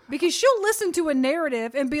too. Because she'll listen to a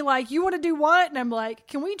narrative and be like, you want to do what? And I'm like,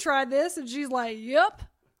 can we try this? And she's like, yep.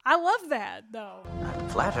 I love that though. I'm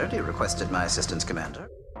flattered you requested my assistance, Commander.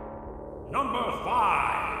 Number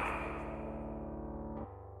 5.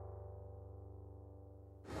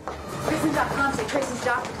 Prison.com say Tracy's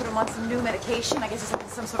doctor put him on some new medication. I guess he's having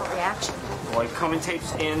some sort of reaction. Boy,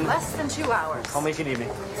 commentates in Less than 2 hours. I'll make it evening.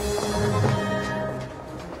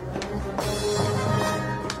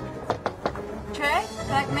 Trey,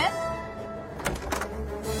 back mid?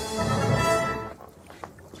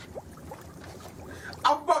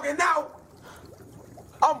 I'm bugging out.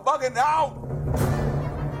 I'm bugging out.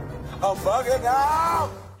 I'm bugging out.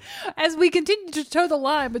 As we continue to toe the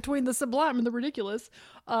line between the sublime and the ridiculous,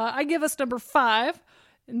 I give us number 5,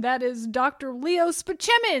 and that is Dr. Leo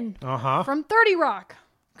Spaceman from 30 Rock.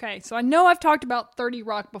 Okay, so I know I've talked about 30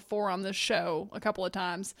 Rock before on this show a couple of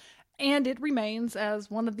times, and it remains as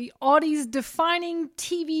one of the Audie's defining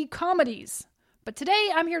TV comedies. But today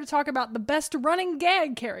I'm here to talk about the best running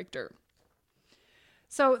gag character.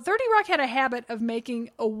 So 30 Rock had a habit of making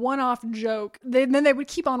a one-off joke. Then they would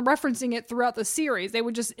keep on referencing it throughout the series. They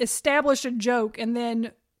would just establish a joke and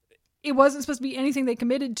then it wasn't supposed to be anything they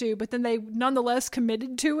committed to, but then they nonetheless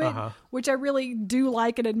committed to it, which I really do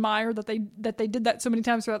like and admire that they did that so many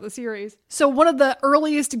times throughout the series. So one of the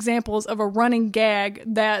earliest examples of a running gag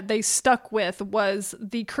that they stuck with was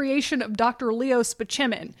the creation of Dr. Leo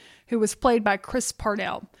Spaceman, who was played by Chris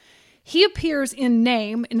Parnell. He appears in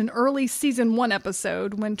name in an early season 1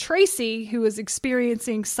 episode when Tracy, who is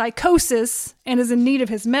experiencing psychosis and is in need of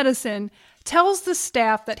his medicine, tells the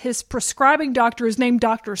staff that his prescribing doctor is named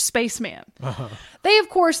Dr. Spaceman. They, of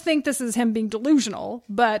course, think this is him being delusional,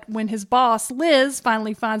 but when his boss, Liz,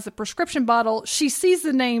 finally finds the prescription bottle, she sees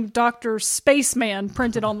the name Dr. Spaceman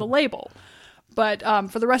printed on the label. But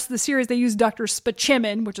for the rest of the series, they use Dr.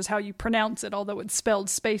 Spaceman, which is how you pronounce it, although it's spelled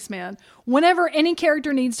Spaceman, whenever any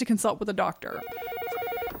character needs to consult with a doctor.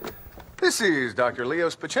 This is Dr. Leo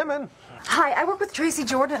Spaceman. Hi, I work with Tracy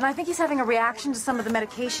Jordan, and I think he's having a reaction to some of the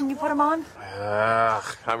medication you put him on.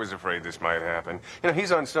 I was afraid this might happen. You know,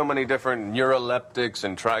 he's on so many different neuroleptics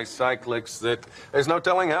and tricyclics that there's no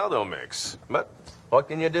telling how they'll mix. But what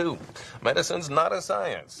can you do? Medicine's not a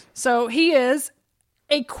science. So he is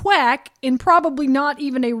a quack and probably not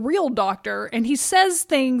even a real doctor, and he says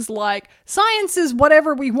things like, science is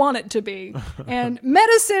whatever we want it to be, and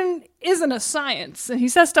medicine isn't a science, and he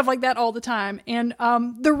says stuff like that all the time. And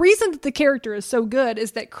the reason that the character is so good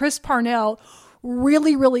is that Chris Parnell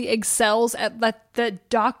really, really excels at the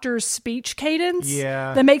doctor's speech cadence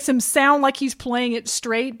that makes him sound like he's playing it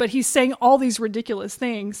straight, but he's saying all these ridiculous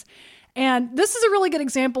things. And this is a really good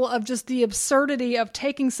example of just the absurdity of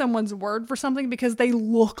taking someone's word for something because they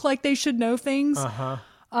look like they should know things.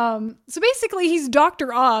 So basically, he's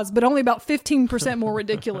Dr. Oz, but only about 15% more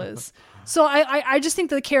ridiculous. So I just think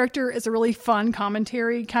the character is a really fun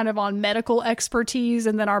commentary kind of on medical expertise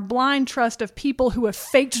and then our blind trust of people who have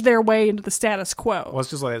faked their way into the status quo. Well, it's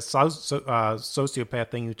just like a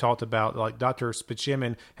sociopath thing you talked about. Like Dr.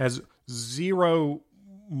 Spaceman has zero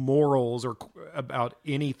morals or about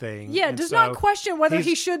anything. Yeah, does not question whether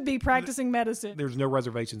he should be practicing medicine. There's no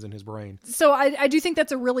reservations in his brain. So I do think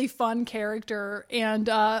that's a really fun character and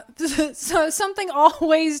so something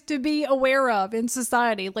always to be aware of in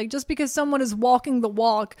society. Like just because someone is walking the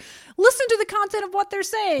walk, listen to the content of what they're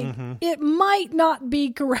saying. It might not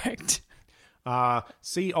be correct.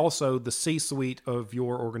 See also the C-suite of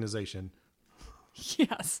your organization.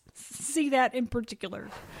 Yes, see that in particular.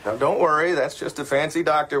 Now, don't worry. That's just a fancy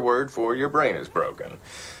doctor word for your brain is broken.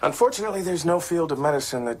 Unfortunately, there's no field of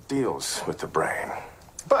medicine that deals with the brain.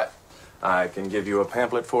 But I can give you a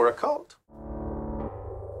pamphlet for a cult.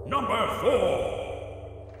 Number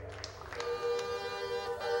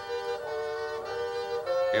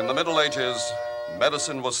 4. In the Middle Ages,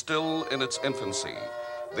 medicine was still in its infancy.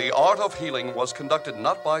 The art of healing was conducted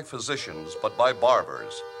not by physicians, but by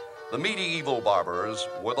barbers. The medieval barbers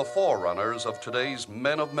were the forerunners of today's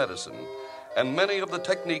men of medicine, and many of the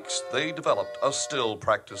techniques they developed are still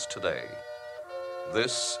practiced today.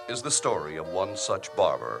 This is the story of one such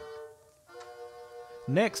barber.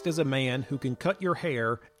 Next is a man who can cut your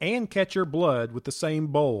hair and catch your blood with the same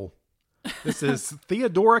bowl. This is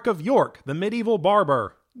Theodoric of York, the medieval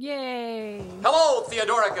barber. Yay! Hello,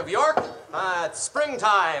 Theodoric of York. It's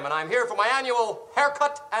springtime, and I'm here for my annual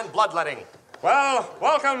haircut and bloodletting. Well,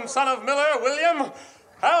 welcome, son of Miller, William.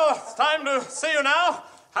 Well, it's time to see you now.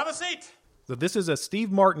 Have a seat. So this is a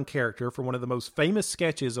Steve Martin character from one of the most famous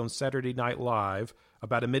sketches on Saturday Night Live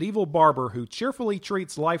about a medieval barber who cheerfully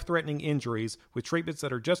treats life-threatening injuries with treatments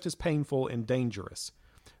that are just as painful and dangerous.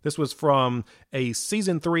 This was from a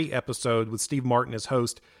season 3 episode with Steve Martin as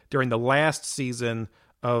host during the last season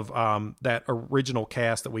of that original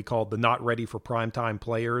cast that we called the Not Ready for Primetime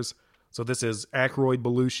Players. So this is Aykroyd,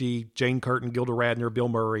 Belushi, Jane Curtin, Gilda Radner, Bill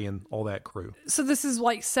Murray, and all that crew. So this is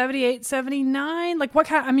like 78, 79? Like what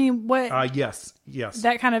kind, I mean, what? Yes.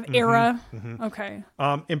 That kind of era? Okay.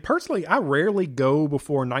 And personally, I rarely go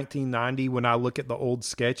before 1990 when I look at the old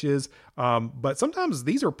sketches. But sometimes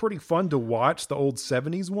these are pretty fun to watch, the old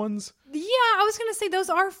 70s ones. Yeah, I was going to say those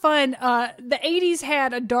are fun. The 80s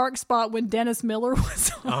had a dark spot when Dennis Miller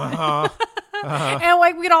was on. And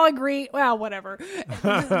like we'd all agree, well, whatever.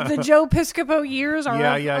 The Joe Piscopo years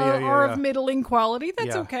are of middling quality.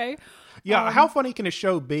 That's okay. Yeah, how funny can a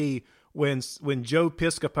show be when Joe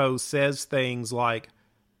Piscopo says things like,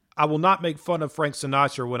 "I will not make fun of Frank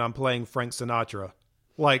Sinatra when I'm playing Frank Sinatra."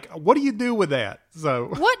 Like, what do you do with that? So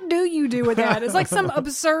what do you do with that? It's like some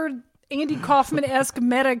absurd Andy Kaufman-esque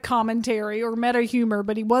meta commentary or meta humor,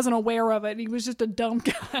 but he wasn't aware of it. He was just a dumb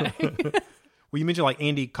guy. Well, you mentioned like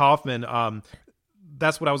Andy Kaufman.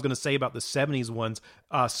 that's what I was going to say about the 70s ones.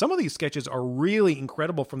 Some of these sketches are really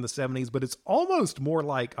incredible from the 70s, but it's almost more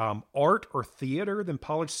like art or theater than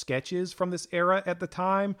polished sketches from this era at the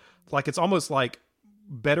time. Like, it's almost like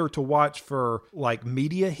better to watch for like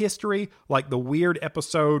media history, like the weird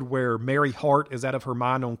episode where Mary Hart is out of her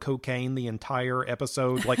mind on cocaine the entire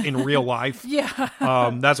episode, like in real life. Yeah.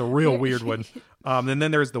 That's a real weird one. And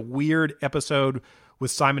then there's the weird episode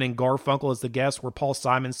with Simon and Garfunkel as the guest where Paul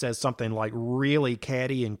Simon says something like really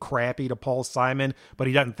catty and crappy to Paul Simon, but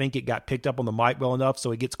he doesn't think it got picked up on the mic well enough, so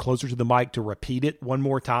he gets closer to the mic to repeat it one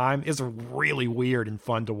more time. It's really weird and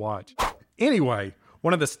fun to watch. Anyway,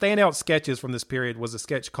 one of the standout sketches from this period was a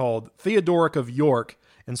sketch called Theodoric of York,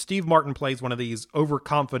 and Steve Martin plays one of these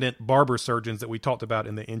overconfident barber surgeons that we talked about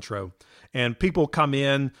in the intro. And people come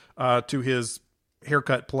in to his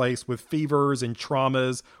haircut place with fevers and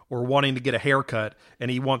traumas or wanting to get a haircut,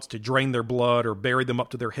 and he wants to drain their blood or bury them up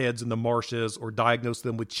to their heads in the marshes or diagnose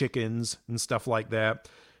them with chickens and stuff like that.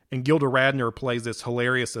 And Gilda Radner plays this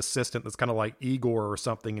hilarious assistant that's kind of like Igor or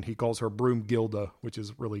something, and he calls her Broom Gilda, which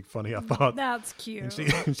is really funny, I thought. That's cute.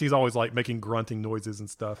 And she's always like making grunting noises and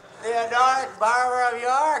stuff. Theodoric, barber of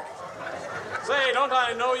York. Say, don't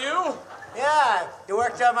I know you? Yeah, you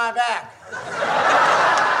worked on my back.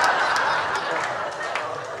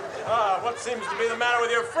 What seems to be the matter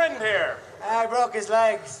with your friend here? I broke his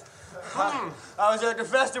legs. I was at the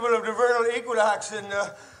Festival of the Vernal Equinox, and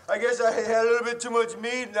I guess I had a little bit too much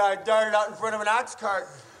meat, and I darted out in front of an ox cart.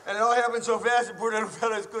 And it all happened so fast, the poor little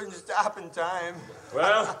fellas couldn't stop in time.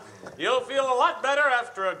 Well, you'll feel a lot better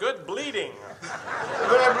after a good bleeding.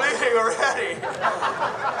 But I'm bleeding already.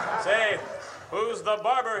 Say, who's the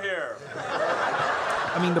barber here?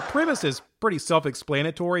 I mean, the premise is pretty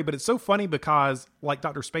self-explanatory, but it's so funny because, like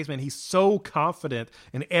Dr. Spaceman, he's so confident,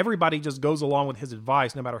 and everybody just goes along with his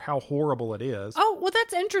advice, no matter how horrible it is. Oh, well,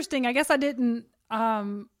 that's interesting. I guess I didn't...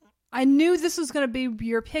 I knew this was going to be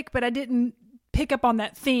your pick, but I didn't pick up on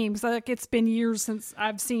that theme. So, like, it's been years since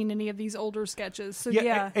I've seen any of these older sketches. So,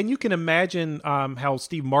 yeah. And you can imagine how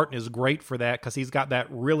Steve Martin is great for that, because he's got that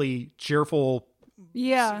really cheerful...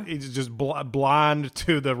 Yeah. He's just blind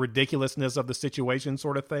to the ridiculousness of the situation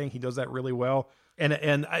sort of thing. He does that really well.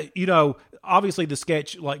 And you know, obviously the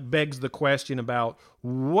sketch like begs the question about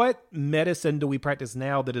what medicine do we practice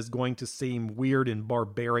now that is going to seem weird and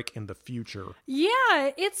barbaric in the future?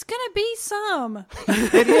 Yeah, it's going to be some.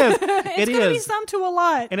 It is. It's going to be some to a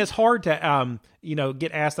lot. And it's hard to, you know,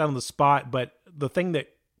 get asked out on the spot. But the thing that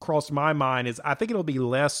crossed my mind is I think it'll be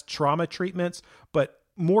less trauma treatments, but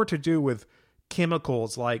more to do with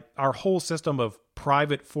chemicals, like our whole system of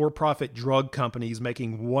private for-profit drug companies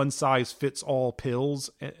making one-size-fits-all pills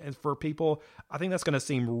and for people. I think that's going to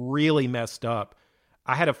seem really messed up.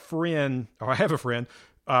 I have a friend,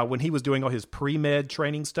 when he was doing all his pre-med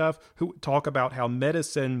training stuff, who would talk about how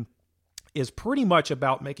medicine is pretty much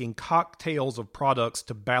about making cocktails of products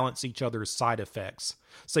to balance each other's side effects.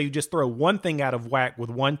 So you just throw one thing out of whack with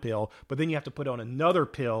one pill, but then you have to put on another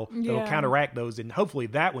pill that'll counteract those, and hopefully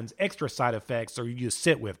that one's extra side effects or you just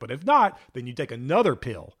sit with. But if not, then you take another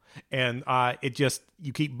pill, and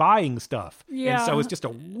you keep buying stuff. Yeah. And so it's just a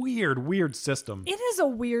weird system. It is a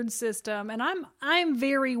weird system, and I'm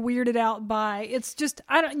very weirded out by it's just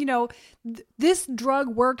this drug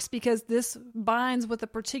works because this binds with a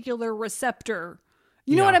particular receptor.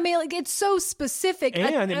 You know what I mean? Like, it's so specific.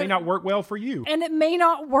 And it may not work well for you. And it may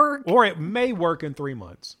not work. Or it may work in 3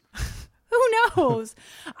 months. Who knows?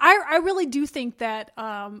 I really do think that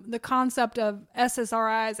the concept of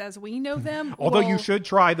SSRIs as we know them... Although you should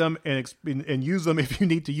try them and use them if you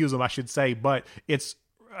need to use them, I should say. But it's...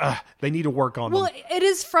 they need to work on them. Well, it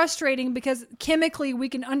is frustrating because chemically we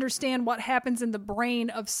can understand what happens in the brain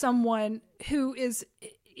of someone who is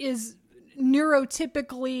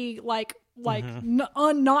neurotypically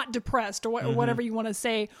not depressed or whatever you want to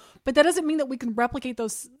say, but that doesn't mean that we can replicate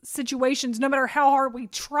those situations no matter how hard we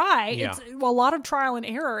try. Yeah. It's a lot of trial and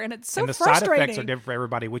error, and it's so frustrating. And the frustrating. side effects are different for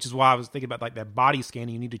everybody, which is why I was thinking about like that body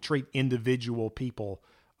scanning. You need to treat individual people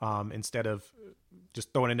instead of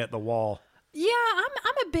just throwing it at the wall. Yeah,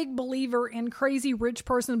 I'm a big believer in crazy rich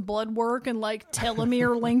person blood work and like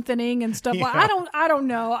telomere lengthening and stuff. Like I don't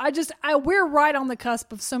know. We're right on the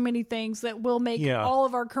cusp of so many things that will make all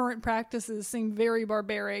of our current practices seem very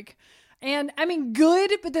barbaric. And I mean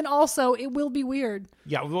good, but then also it will be weird.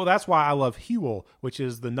 Yeah, well that's why I love Huel, which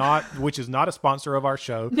is not a sponsor of our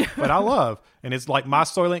show, but I love. And it's like my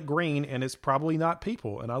Soylent Green, and it's probably not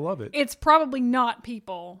people, and I love it. It's probably not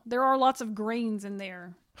people. There are lots of grains in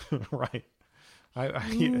there. Right.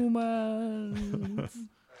 Humans.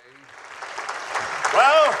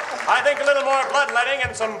 Well, I think a little more bloodletting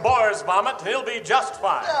and some boar's vomit, he'll be just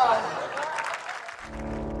fine.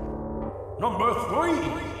 Number 3.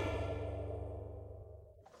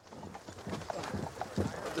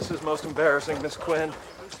 This is most embarrassing, Miss Quinn,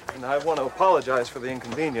 and I want to apologize for the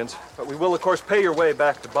inconvenience, but we will, of course, pay your way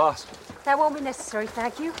back to Boston. That won't be necessary,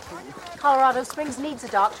 thank you. Colorado Springs needs a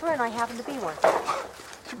doctor, and I happen to be one.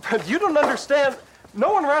 But you don't understand.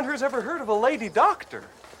 No one around here has ever heard of a lady doctor.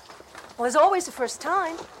 Well, there's always a first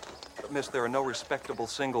time. But, miss, there are no respectable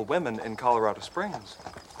single women in Colorado Springs.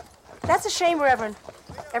 That's a shame, Reverend.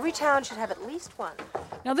 Every town should have at least one.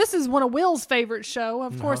 Now, this is one of Will's favorite show.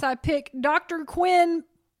 Of course, I pick Dr. Quinn,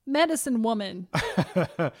 Medicine Woman.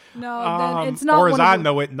 No, then it's not. Or as one I of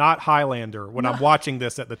know it, not Highlander, when I'm watching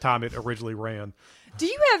this at the time it originally ran. Do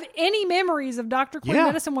you have any memories of Dr. Quinn, Yeah.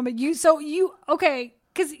 Medicine Woman? Okay,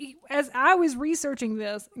 because as I was researching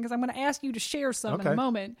this, because I'm going to ask you to share some in a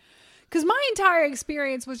moment, because my entire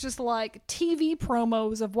experience was just like TV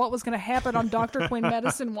promos of what was going to happen on Dr. Quinn,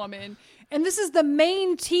 Medicine Woman. And this is the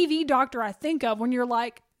main TV doctor I think of when you're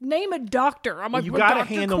like, name a doctor. I'm like, You got to Dr.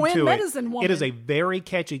 hand them Quinn, to Medicine it. Woman. It is a very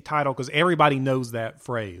catchy title because everybody knows that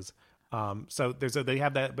phrase. So they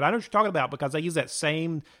have that, but I know what you're talking about because they use that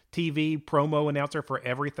same TV promo announcer for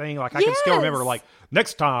everything. Like I can still remember, like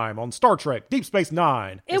next time on Star Trek, Deep Space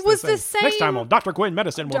Nine. It was the same. Next time on Dr. Quinn,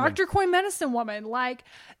 Medicine Woman. Dr. Quinn, Medicine Woman. Like,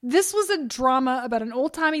 this was a drama about an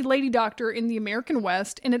old-timey lady doctor in the American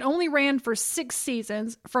West, and it only ran for 6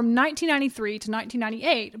 seasons from 1993 to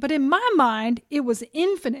 1998. But in my mind, it was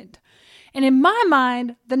infinite. And in my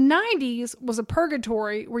mind, the 90s was a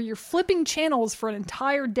purgatory where you're flipping channels for an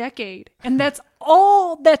entire decade. And that's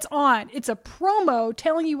all that's on. It's a promo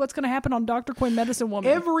telling you what's going to happen on Dr. Quinn, Medicine Woman.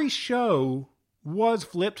 Every show was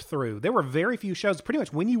flipped through. There were very few shows. Pretty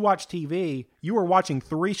much when you watch TV, you were watching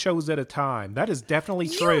 3 shows at a time. That is definitely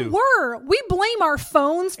true. You were. We blame our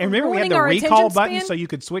phones for And remember, we had ruining the our recall attention button span. so you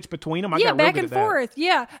could switch between them. I Yeah, got real back good and at that. forth.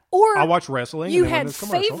 Yeah. Or I watch wrestling. You and then when had there's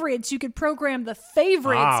commercial. favorites. You could program the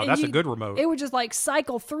favorites. Wow, and that's a good remote. It would just like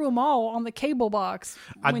cycle through them all on the cable box.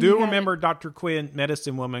 I when do you had remember Dr. Quinn,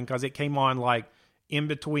 Medicine Woman, because it came on like in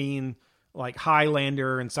between like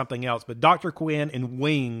Highlander and something else. But Dr. Quinn and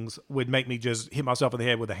Wings would make me just hit myself in the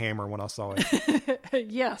head with a hammer when I saw it.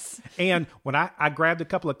 Yes. And when I grabbed a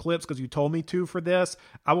couple of clips because you told me to for this,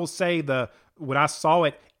 I will say when I saw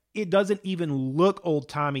it, it doesn't even look old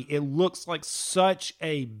timey. It looks like such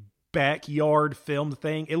a backyard filmed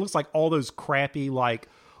thing. It looks like all those crappy like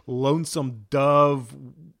Lonesome Dove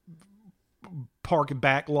park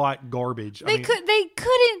backlot garbage. They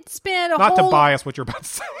couldn't spend a not whole... to bias what you're about to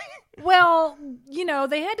say. Well,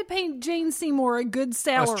 they had to pay Jane Seymour a good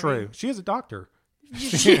salary. That's true. She is a doctor.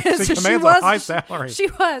 She commands a high salary. She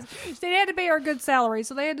was. They had to pay her a good salary,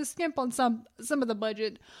 so they had to skimp on some of the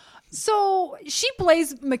budget. So she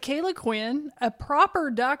plays Michaela Quinn, a proper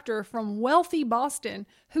doctor from wealthy Boston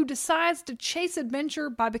who decides to chase adventure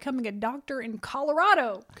by becoming a doctor in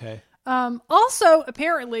Colorado. Okay. Also,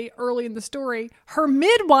 apparently, early in the story, her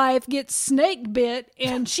midwife gets snake bit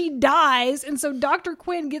and she dies. And so Dr.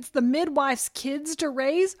 Quinn gets the midwife's kids to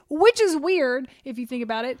raise, which is weird if you think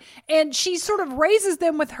about it. And she sort of raises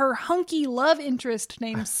them with her hunky love interest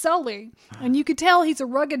named Sully. And you could tell he's a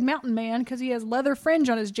rugged mountain man because he has leather fringe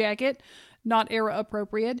on his jacket, not era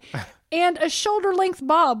appropriate, and a shoulder-length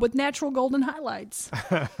bob with natural golden highlights.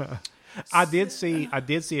 I did see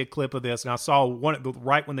a clip of this, and I saw one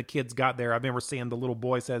right when the kids got there. I remember seeing the little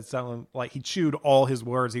boy said something like he chewed all his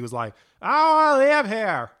words. He was like, "I want to live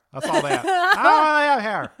here." I saw that. I want to live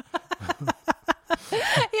here.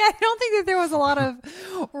 Yeah, I don't think that there was a lot of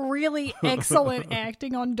really excellent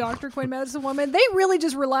acting on Dr. Quinn, Medicine Woman. They really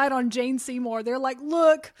just relied on Jane Seymour. They're like,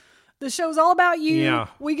 "Look, the show's all about you. Yeah.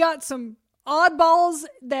 We got some oddballs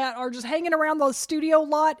that are just hanging around the studio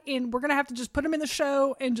lot, and we're going to have to just put them in the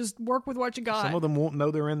show and just work with what you got." Some of them won't know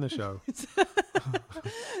they're in the show.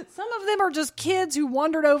 Some of them are just kids who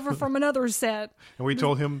wandered over from another set. And we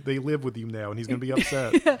told him they live with you now, and he's going to be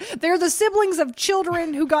upset. They're the siblings of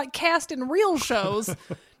children who got cast in real shows,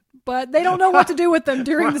 but they don't know what to do with them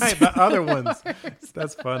during the other ones.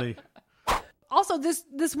 That's funny. Also,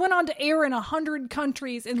 this went on to air in 100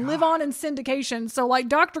 countries and live on in syndication. So, like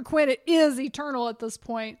Dr. Quinn, it is eternal at this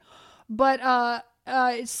point. But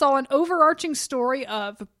it saw an overarching story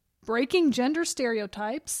of breaking gender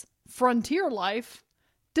stereotypes, frontier life,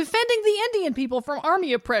 defending the Indian people from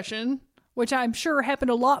army oppression, which I'm sure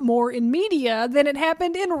happened a lot more in media than it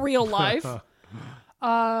happened in real life.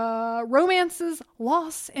 Romances,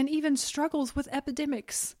 loss, and even struggles with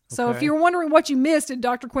epidemics. So if you're wondering what you missed in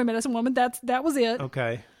Dr. Quinn, Medicine Woman, that was it.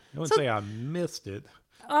 Okay. I wouldn't say I missed it.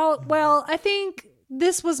 Oh, well, I think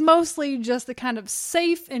this was mostly just the kind of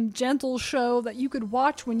safe and gentle show that you could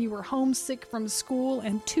watch when you were homesick from school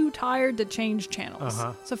and too tired to change channels.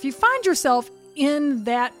 So if you find yourself in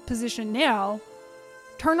that position now,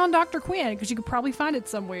 turn on Dr. Quinn, because you could probably find it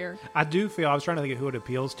somewhere. I do feel, I was trying to think of who it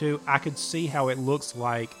appeals to. I could see how it looks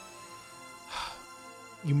like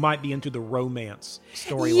you might be into the romance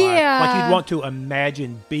storyline. Yeah. Like you'd want to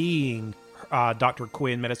imagine being Dr.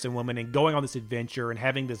 Quinn, Medicine Woman, and going on this adventure and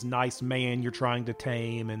having this nice man you're trying to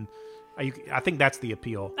tame. And I think that's the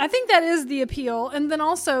appeal. I think that is the appeal. And then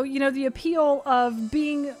also, the appeal of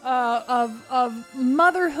being, of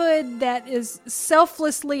motherhood that is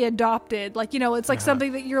selflessly adopted. Like, it's like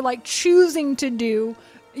something that you're like choosing to do,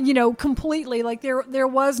 completely. Like there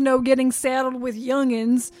was no getting saddled with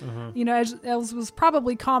youngins, as was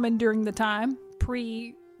probably common during the time,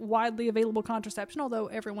 widely available contraception, although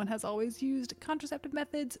everyone has always used contraceptive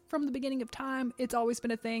methods from the beginning of time. It's always been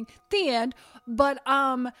a thing. The end. But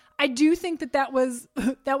I do think that was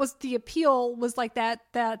the appeal, was like that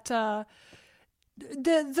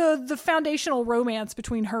the foundational romance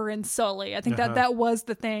between her and Sully. I think that was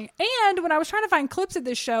the thing. And when I was trying to find clips of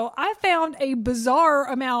this show, I found a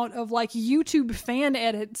bizarre amount of like YouTube fan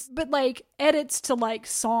edits, but like edits to like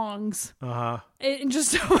songs. And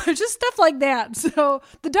just stuff like that. So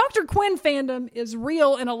the Dr. Quinn fandom is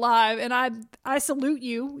real and alive, and I salute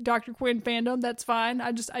you, Dr. Quinn fandom. That's fine.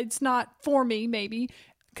 It's not for me, maybe,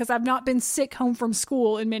 because I've not been sick home from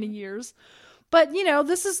school in many years. But,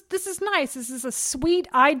 this is nice. This is a sweet,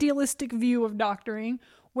 idealistic view of doctoring,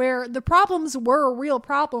 where the problems were real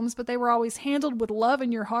problems, but they were always handled with love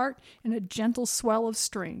in your heart and a gentle swell of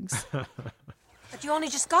strings. But you only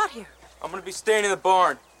just got here. I'm gonna be staying in the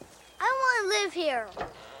barn. I want to live here.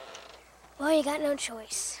 Well, you got no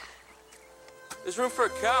choice. There's room for a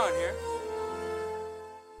cow in here.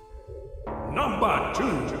 Number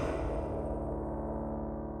 2.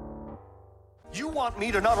 You want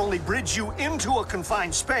me to not only bridge you into a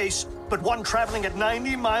confined space, but one traveling at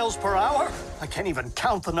 90 miles per hour? I can't even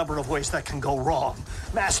count the number of ways that can go wrong.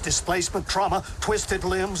 Mass displacement, trauma, twisted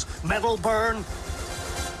limbs, metal burn.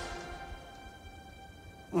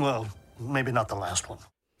 Well, maybe not the last one.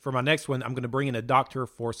 For my next one, I'm going to bring in a doctor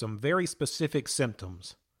for some very specific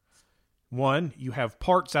symptoms. 1, you have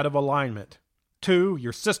parts out of alignment. 2,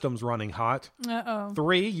 your system's running hot.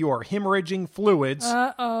 3, you are hemorrhaging fluids.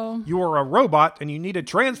 You are a robot and you need a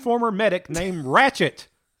Transformer medic named Ratchet.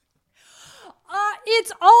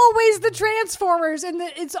 It's always the Transformers, and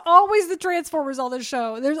it's always the Transformers on the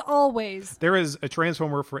show. There is a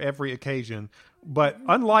Transformer for every occasion. But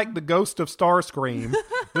unlike the Ghost of Starscream,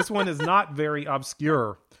 this one is not very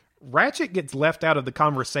obscure. Ratchet gets left out of the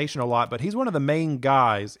conversation a lot, but he's one of the main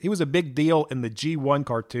guys. He was a big deal in the G1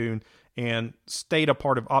 cartoon and stayed a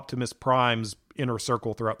part of Optimus Prime's inner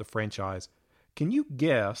circle throughout the franchise. Can you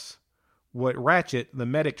guess what Ratchet, the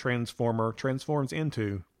medic Transformer, transforms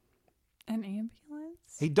into? An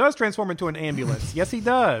ambulance? He does transform into an ambulance. Yes, he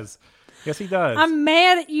does. Yes, he does. I'm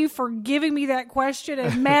mad at you for giving me that question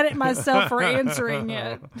and mad at myself for answering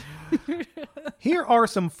it. Here are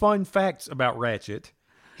some fun facts about Ratchet.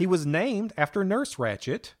 He was named after Nurse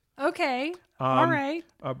Ratchet. Okay. All right.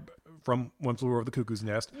 From One Flew Over the Cuckoo's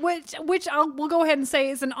Nest. Which we'll go ahead and say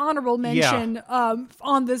is an honorable mention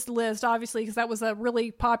on this list, obviously, because that was a really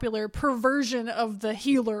popular perversion of the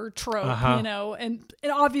healer trope, and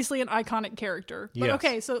obviously an iconic character. But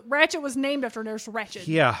okay, so Ratchet was named after Nurse Ratchet.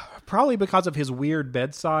 Yeah, probably because of his weird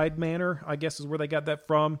bedside manner, I guess is where they got that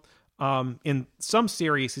from. In some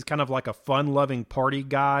series, he's kind of like a fun-loving party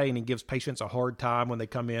guy, and he gives patients a hard time when they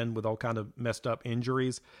come in with all kind of messed up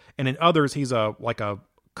injuries. And in others, he's a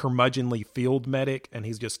curmudgeonly field medic, and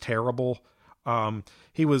he's just terrible.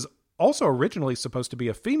 He was also originally supposed to be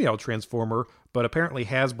a female Transformer, but apparently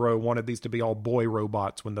Hasbro wanted these to be all boy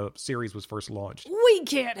robots when the series was first launched. We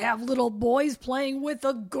can't have little boys playing with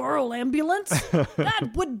a girl ambulance.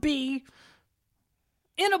 That would be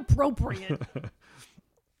inappropriate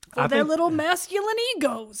for their little masculine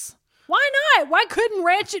egos. Why not? Why couldn't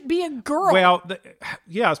Ratchet be a girl? Well,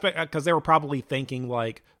 because they were probably thinking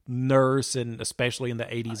like nurse, and especially in the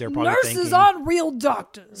 80s, they're probably Nurses thinking... aren't real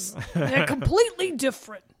doctors. They're completely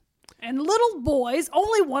different. And little boys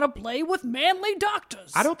only want to play with manly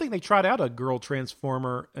doctors. I don't think they tried out a girl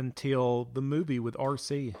Transformer until the movie with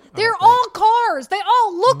RC. They're all cars. They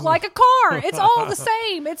all look like a car. It's all the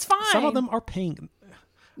same. It's fine. Some of them are pink.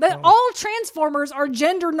 All Transformers are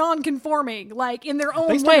gender non-conforming, like in their own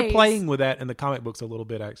ways. They started playing with that in the comic books a little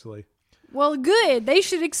bit, actually. Well, good. They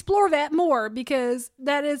should explore that more, because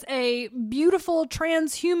that is a beautiful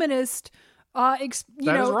transhumanist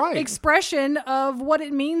expression of what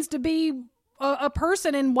it means to be a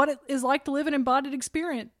person and what it is like to live an embodied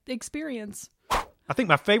experience. I think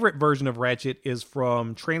my favorite version of Ratchet is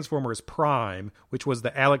from Transformers Prime, which was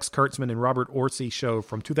the Alex Kurtzman and Robert Orci show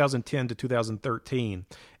from 2010 to 2013.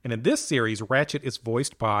 And in this series, Ratchet is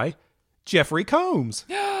voiced by Jeffrey Combs.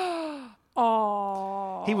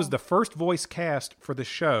 Aww. He was the first voice cast for the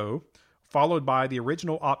show, followed by the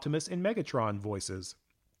original Optimus and Megatron voices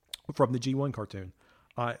from the G1 cartoon.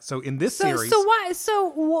 So in this series...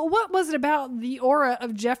 So what was it about the aura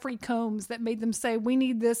of Jeffrey Combs that made them say, we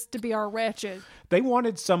need this to be our Ratchet? They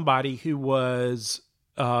wanted somebody who was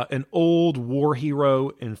an old war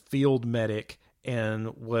hero and field medic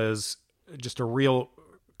and was just a real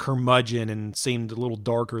curmudgeon and seemed a little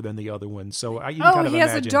darker than the other one. So you can kind of imagine. He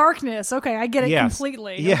has a darkness. Okay, I get it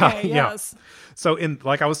completely. Yeah, okay, yeah. Yes. So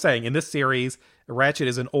like I was saying, in this series, Ratchet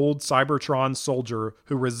is an old Cybertron soldier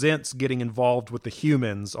who resents getting involved with the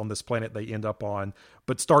humans on this planet they end up on,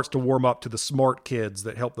 but starts to warm up to the smart kids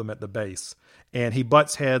that help them at the base. And he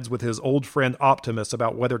butts heads with his old friend Optimus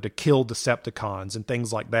about whether to kill Decepticons and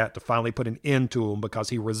things like that to finally put an end to them because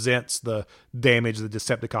he resents the damage the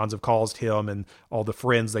Decepticons have caused him and all the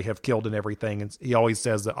friends they have killed and everything. And he always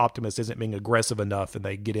says that Optimus isn't being aggressive enough, and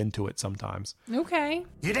they get into it sometimes. Okay.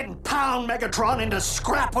 You didn't pound Megatron into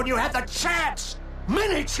scrap when you had the chance!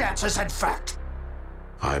 Many chances, in fact!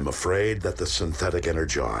 I'm afraid that the synthetic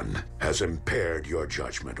energon has impaired your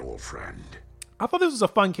judgment, old friend. I thought this was a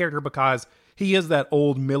fun character because he is that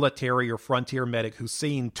old military or frontier medic who's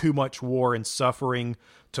seen too much war and suffering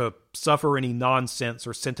to suffer any nonsense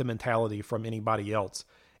or sentimentality from anybody else.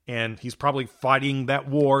 And he's probably fighting that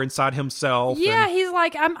war inside himself. Yeah, he's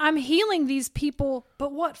like, I'm healing these people,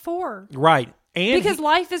 but what for? Right. And because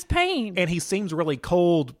life is pain. And he seems really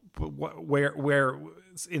cold where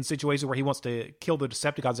in situations where he wants to kill the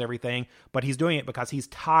Decepticons and everything, but he's doing it because he's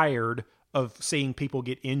tired of seeing people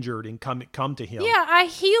get injured and come to him. Yeah, I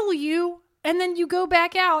heal you, and then you go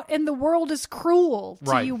back out, and the world is cruel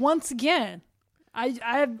to you once again.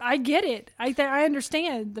 I get it. I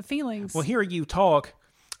understand the feelings. Well, hearing you talk,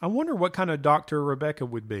 I wonder what kind of doctor Rebecca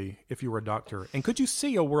would be if you were a doctor. And could you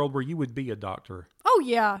see a world where you would be a doctor? Oh,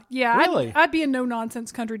 yeah. Yeah. Really? I'd be a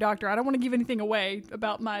no-nonsense country doctor. I don't want to give anything away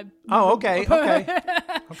about my... Oh, okay. Okay.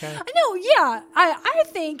 No, yeah. I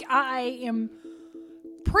think I am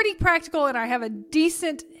pretty practical, and I have a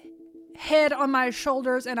decent head on my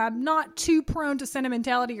shoulders, and I'm not too prone to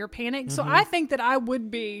sentimentality or panic. Mm-hmm. So I think that I would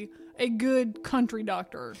be a good country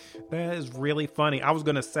doctor. That is really funny. I was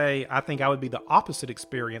going to say, I think I would be the opposite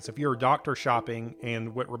experience. If you're doctor shopping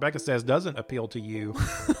and what Rebecca says doesn't appeal to you,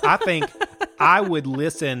 I think I would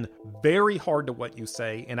listen very hard to what you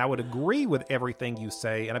say, and I would agree with everything you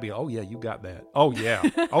say, and I'd be, oh yeah, you got that. Oh yeah.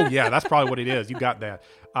 Oh yeah, that's probably what it is. You got that.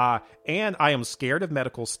 And I am scared of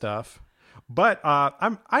medical stuff. But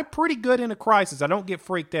I'm pretty good in a crisis. I don't get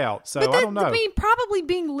freaked out, so I don't know. I mean, probably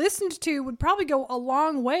being listened to would probably go a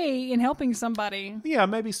long way in helping somebody. Yeah,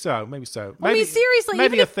 maybe so. Maybe so. I mean, seriously,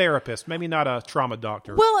 maybe a therapist, maybe not a trauma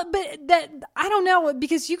doctor. Well, but that I don't know,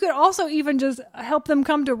 because you could also even just help them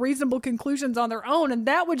come to reasonable conclusions on their own, and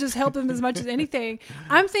that would just help them as much as anything.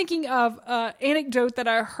 I'm thinking of an anecdote that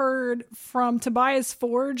I heard from Tobias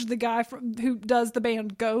Forge, the guy who does the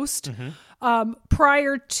band Ghost. Mm-hmm.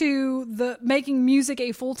 Prior to making music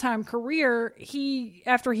a full-time career,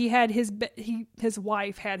 after he had his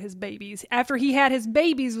wife had his babies. After he had his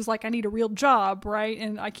babies, was like, I need a real job, right?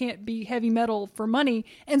 And I can't be heavy metal for money.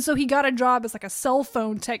 And so he got a job as like a cell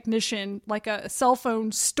phone technician, like a cell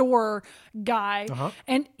phone store guy. Uh-huh.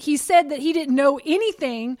 And he said that he didn't know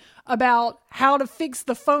anything about how to fix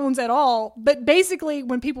the phones at all. But basically,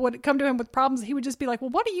 when people would come to him with problems, he would just be like, well,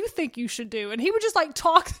 what do you think you should do? And he would just like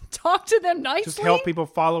talk to them nicely. Just help people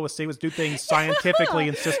follow a sequence, do things scientifically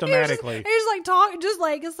and systematically. He was like talk, just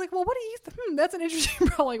like, it's like, well, what do you that's an interesting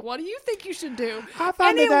problem. Like, what do you think you should do? I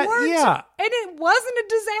found that worked, yeah. And it wasn't a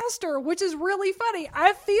disaster, which is really funny.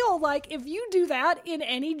 I feel like if you do that in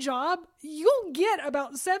any job, you'll get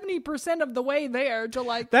about 70% of the way there to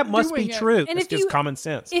like that must be true. And it's just common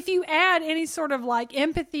sense. If you add any sort of like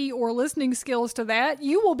empathy or listening skills to that,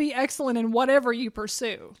 you will be excellent in whatever you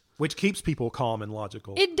pursue. Which keeps people calm and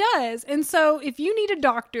logical. It does. And so if you need a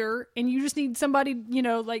doctor and you just need somebody,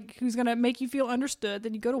 like who's going to make you feel understood,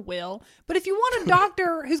 then you go to Will. But if you want a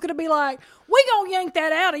doctor who's going to be like, we going to yank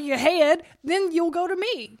that out of your head, then you'll go to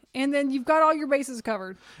me, and then you've got all your bases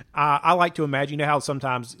covered. I like to imagine, you know how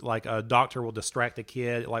sometimes like a doctor will distract a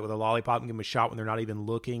kid like with a lollipop and give them a shot when they're not even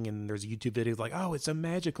looking, and there's YouTube videos like, oh, it's so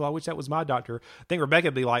magical, I wish that was my doctor. I think Rebecca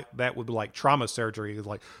would be like, that would be like trauma surgery. It's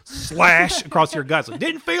like slash across your guts. Like,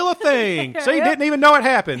 didn't feel a thing. So you didn't even know it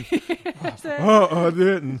happened. I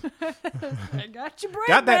didn't. I got your brain.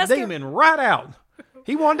 Got that bastard. demon right out.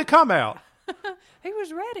 He wanted to come out. He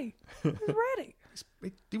was ready. He was ready.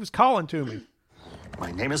 He was calling to me.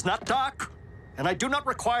 My name is not Doc, and I do not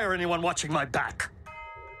require anyone watching my back.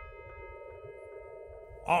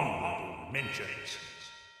 Honorable mentions.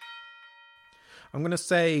 I'm going to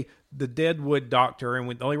say the Deadwood Doctor, and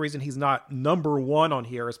the only reason he's not number one on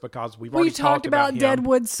here is because we've already talked about him.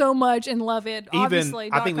 Deadwood so much and love it. Obviously,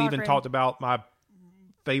 I think we Cochran. even talked about my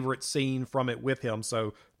favorite scene from it with him,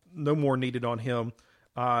 so no more needed on him.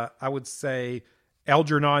 I would say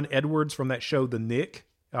Algernon Edwards from that show, The Nick.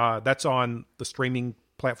 That's on the streaming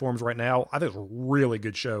platforms right now. I think it's a really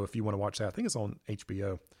good show if you want to watch that. I think it's on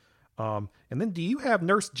HBO. And then do you have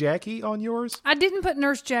Nurse Jackie on yours? I didn't put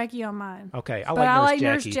Nurse Jackie on mine. Okay, I like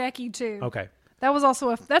Nurse Jackie too. Okay. That was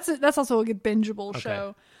also that's also a good bingeable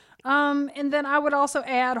show. And then I would also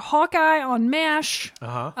add Hawkeye on MASH.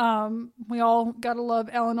 We all gotta love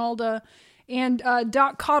Alan Alda, and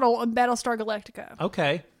Doc Cottle on Battlestar Galactica.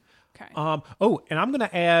 Okay. And I'm gonna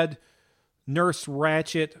add Nurse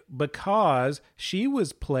Ratched because she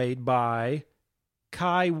was played by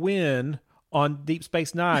Kai Wynn on Deep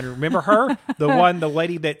Space Nine. Remember her? the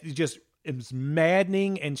lady that just is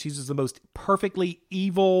maddening, and she's just the most perfectly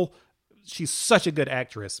evil. She's such a good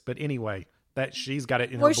actress. But anyway, that she's got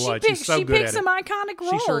it in her blood. She's so good at it. She picked some iconic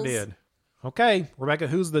roles. She sure did. Okay, Rebecca,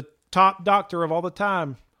 who's the top doctor of all the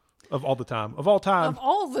time? Of all time. Of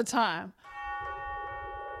all the time.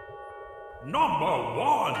 Number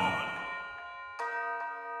one.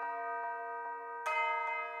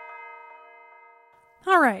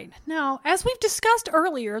 All right. Now, as we've discussed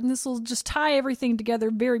earlier, and this will just tie everything together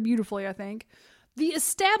very beautifully, I think, the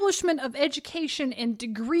establishment of education and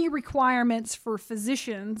degree requirements for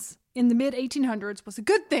physicians in the mid-1800s was a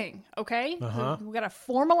good thing, okay? We've got to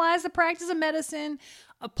formalize the practice of medicine,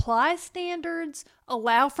 apply standards,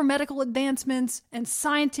 allow for medical advancements, and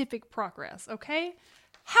scientific progress, okay?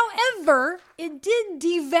 However, it did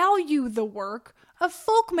devalue the work of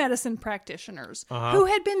folk medicine practitioners who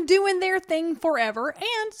had been doing their thing forever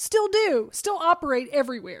and still operate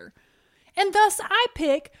everywhere. And thus I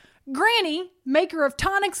pick Granny, maker of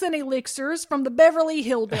tonics and elixirs from the Beverly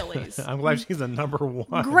Hillbillies. I'm glad she's a number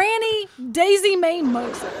one. Granny Daisy Mae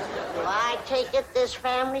Moser. Well, I take it this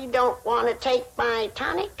family don't want to take my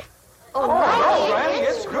tonic? Oh, no, Granny,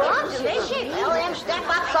 it's good. Well, then step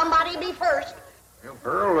up, somebody be first.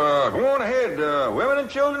 Girl, go on ahead. Women and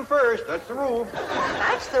children first. That's the rule.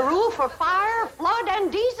 That's the rule for fire, flood,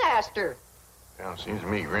 and disaster. Well, seems to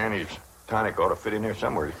me Granny's tonic ought to fit in there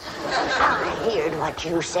somewhere. I heard what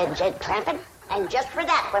you said, Jed Clampett. And just for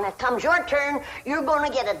that, when it comes your turn, you're going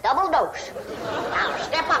to get a double dose. Now,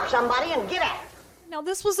 step up, somebody, and get at it. Now,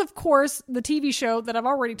 this was, of course, the TV show that I've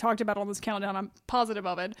already talked about on this countdown. I'm positive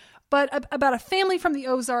of it. But about a family from the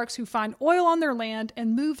Ozarks who find oil on their land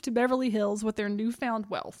and move to Beverly Hills with their newfound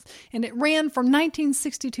wealth. And it ran from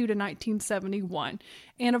 1962 to 1971.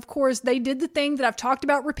 And, of course, they did the thing that I've talked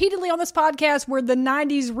about repeatedly on this podcast where the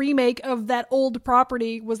 90s remake of that old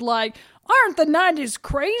property was like, aren't the 90s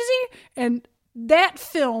crazy? And that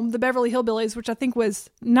film, The Beverly Hillbillies, which I think was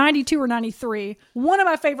 92 or 93, one of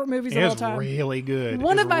my favorite movies of all time. It's really good.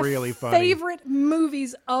 One of my really funny. favorite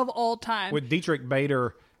movies of all time. With Dietrich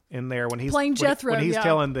Bader in there when he's playing Jethro, when he's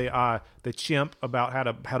telling the chimp about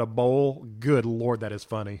how to bowl. Good Lord, that is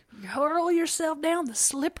funny. Hurl yourself down the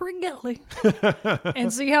slippery gully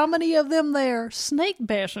and see how many of them there snake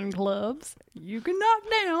bashing clubs you can knock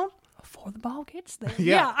down before the ball gets there.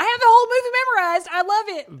 Yeah, I have the whole movie memorized. I love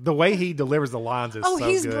it. The way he delivers the lines is so good.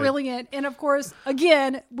 He's brilliant. And of course,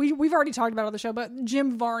 again, we've already talked about it on the show, but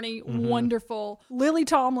Jim Varney, wonderful. Lily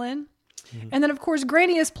Tomlin. And then, of course,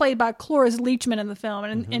 Granny is played by Cloris Leachman in the film,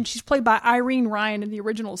 and she's played by Irene Ryan in the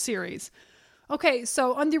original series. Okay,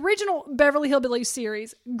 so on the original Beverly Hillbillies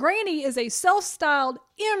series, Granny is a self-styled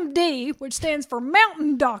MD, which stands for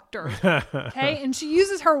Mountain Doctor. Okay, and she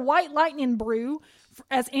uses her white lightning brew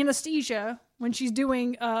as anesthesia when she's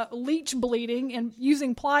doing leech bleeding and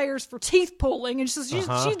using pliers for teeth pulling, and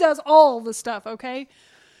she does all the stuff. Okay.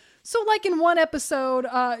 So, like in one episode,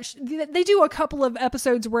 they do a couple of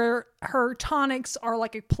episodes where her tonics are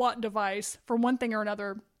like a plot device for one thing or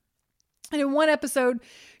another. And in one episode,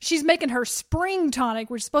 she's making her spring tonic,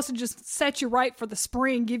 which is supposed to just set you right for the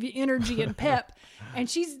spring, give you energy and pep. And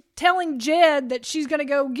she's telling Jed that she's going to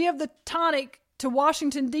go give the tonic to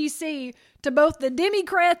Washington, D.C., to both the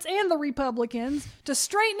Democrats and the Republicans to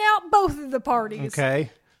straighten out both of the parties. Okay?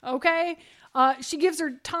 She gives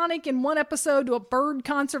her tonic in one episode to a bird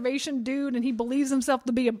conservation dude, and he believes himself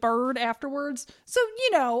to be a bird afterwards. So,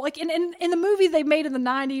 you know, like in the movie they made in the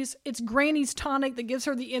 90s, it's Granny's tonic that gives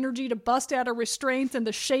her the energy to bust out her restraints and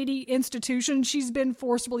the shady institution she's been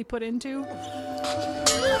forcibly put into.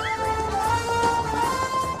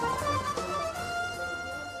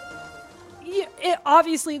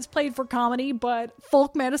 Obviously, it's played for comedy, but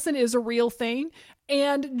folk medicine is a real thing.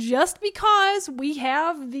 And just because we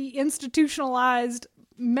have the institutionalized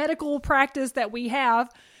medical practice that we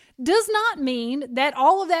have does not mean that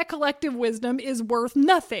all of that collective wisdom is worth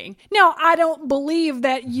nothing. Now, I don't believe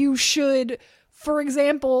that you should, for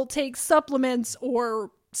example, take supplements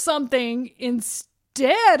or something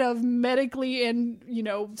instead of medically and, you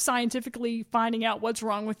know, scientifically finding out what's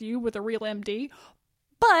wrong with you with a real MD.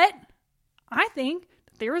 But I think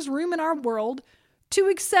there is room in our world to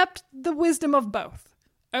accept the wisdom of both.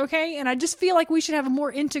 Okay? And I just feel like we should have a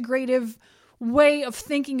more integrative way of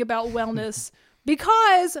thinking about wellness,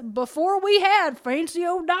 because before we had fancy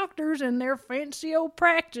old doctors and their fancy old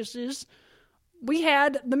practices, we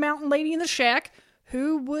had the mountain lady in the shack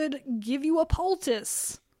who would give you a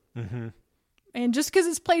poultice. Mm-hmm. And just because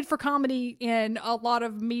it's played for comedy in a lot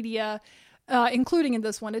of media, including in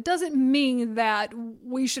this one, it doesn't mean that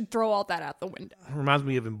we should throw all that out the window. It reminds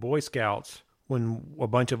me of in Boy Scouts, when a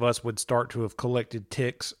bunch of us would start to have collected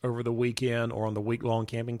ticks over the weekend or on the week-long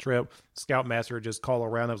camping trip. Scoutmaster would just call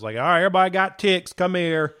around and was like, all right, everybody got ticks, come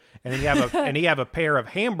here. And then he have a pair of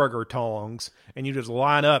hamburger tongs, and you just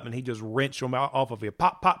line up, and he just wrench them off of you.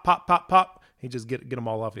 Pop, pop, pop, pop, pop. He just get them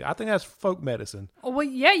all off you. I think that's folk medicine. Well,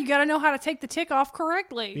 yeah, you got to know how to take the tick off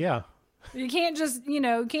correctly. Yeah. You can't just,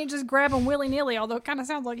 grab them willy-nilly, although it kind of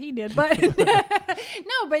sounds like he did. But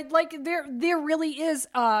no, but like there really is,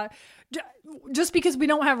 just because we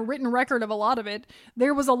don't have a written record of a lot of it,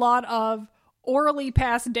 there was a lot of orally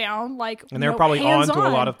passed down, like, and they're probably on to a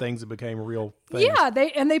lot of things that became real things. Yeah,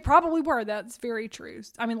 they probably were. That's very true.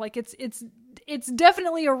 I mean, like it's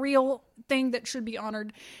definitely a real thing that should be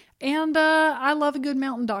honored. And I love a good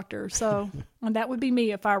mountain doctor, so and that would be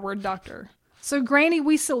me if I were a doctor. So, Granny,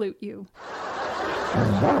 we salute you.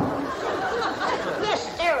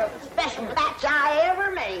 Yes, they're the best bats I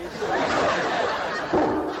ever made.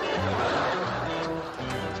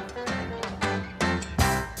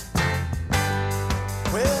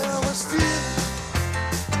 Well, we're still,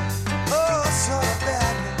 so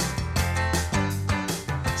bad.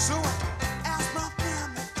 So I asked my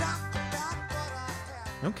family doctor about what I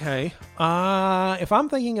had. Okay. If I'm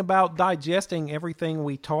thinking about digesting everything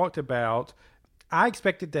we talked about, I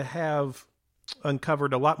expected to have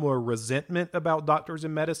uncovered a lot more resentment about doctors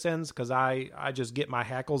and medicines, because I just get my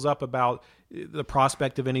hackles up about the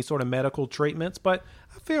prospect of any sort of medical treatments. But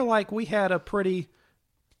I feel like we had a pretty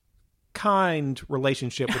kind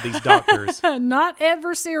relationship with these doctors. Not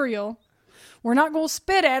adversarial. We're not going to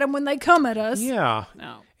spit at them when they come at us. Yeah.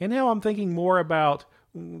 No. And now I'm thinking more about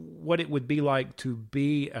what it would be like to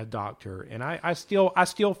be a doctor, and I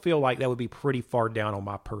still feel like that would be pretty far down on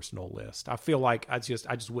my personal list. I feel like I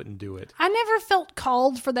just wouldn't do it. I never felt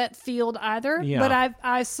called for that field either, yeah. But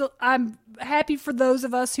I'm happy for those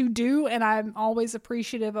of us who do, and I'm always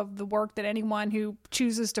appreciative of the work that anyone who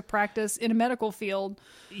chooses to practice in a medical field.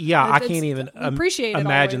 Yeah, I can't even appreciate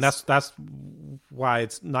imagine. It that's why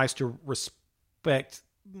it's nice to respect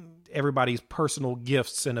everybody's personal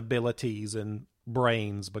gifts and abilities and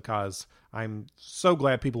brains, because I'm so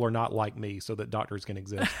glad people are not like me so that doctors can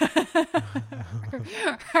exist.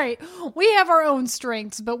 Right. We have our own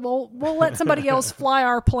strengths, but we'll let somebody else fly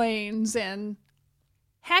our planes and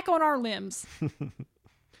hack on our limbs.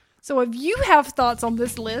 So if you have thoughts on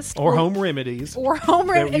this list, or home remedies,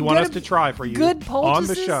 that you want us to try for you good on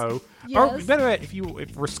the show, yes. Or better yet,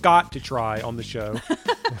 if for Scott to try on the show.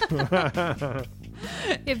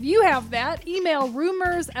 If you have that, email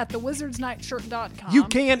rumors@thewizardsnightshirt.com. You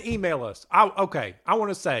can email us. I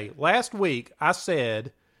want to say, last week I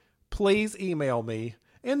said, please email me,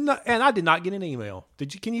 and I did not get an email.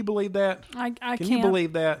 Can you believe that? I can't. Can you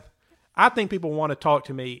believe that? I think people want to talk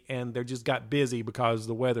to me, and they just got busy because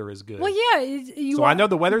the weather is good. Well, yeah. I know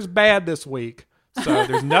the weather's bad this week, so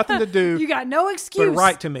there's nothing to do. You got no excuse. But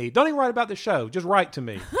write to me. Don't even write about the show. Just write to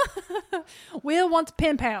me. Will wants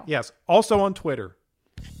pen pal. Yes. Also on Twitter.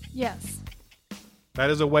 Yes. That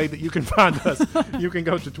is a way that you can find us. You can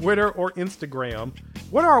go to Twitter or Instagram.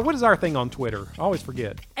 What is our thing on Twitter? I always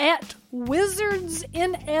forget. At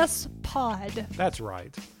WizardsNSPod. That's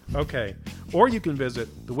right. Okay. Or you can visit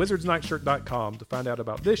thewizardsnightshirt.com to find out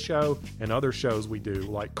about this show and other shows we do,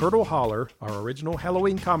 like Curdle Holler, our original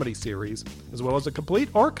Halloween comedy series, as well as a complete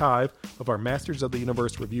archive of our Masters of the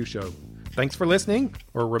Universe review show. Thanks for listening,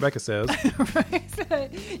 or Rebecca says.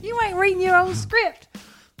 You ain't reading your own script.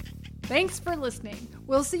 Thanks for listening.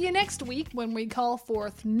 We'll see you next week when we call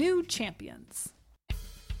forth new champions.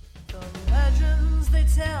 The legends they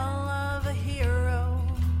tell of a hero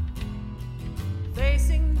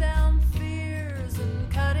facing down fears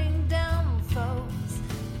and cutting down foes.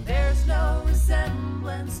 There's no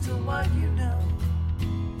resemblance to what you know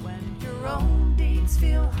when your own deeds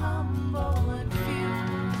feel humble and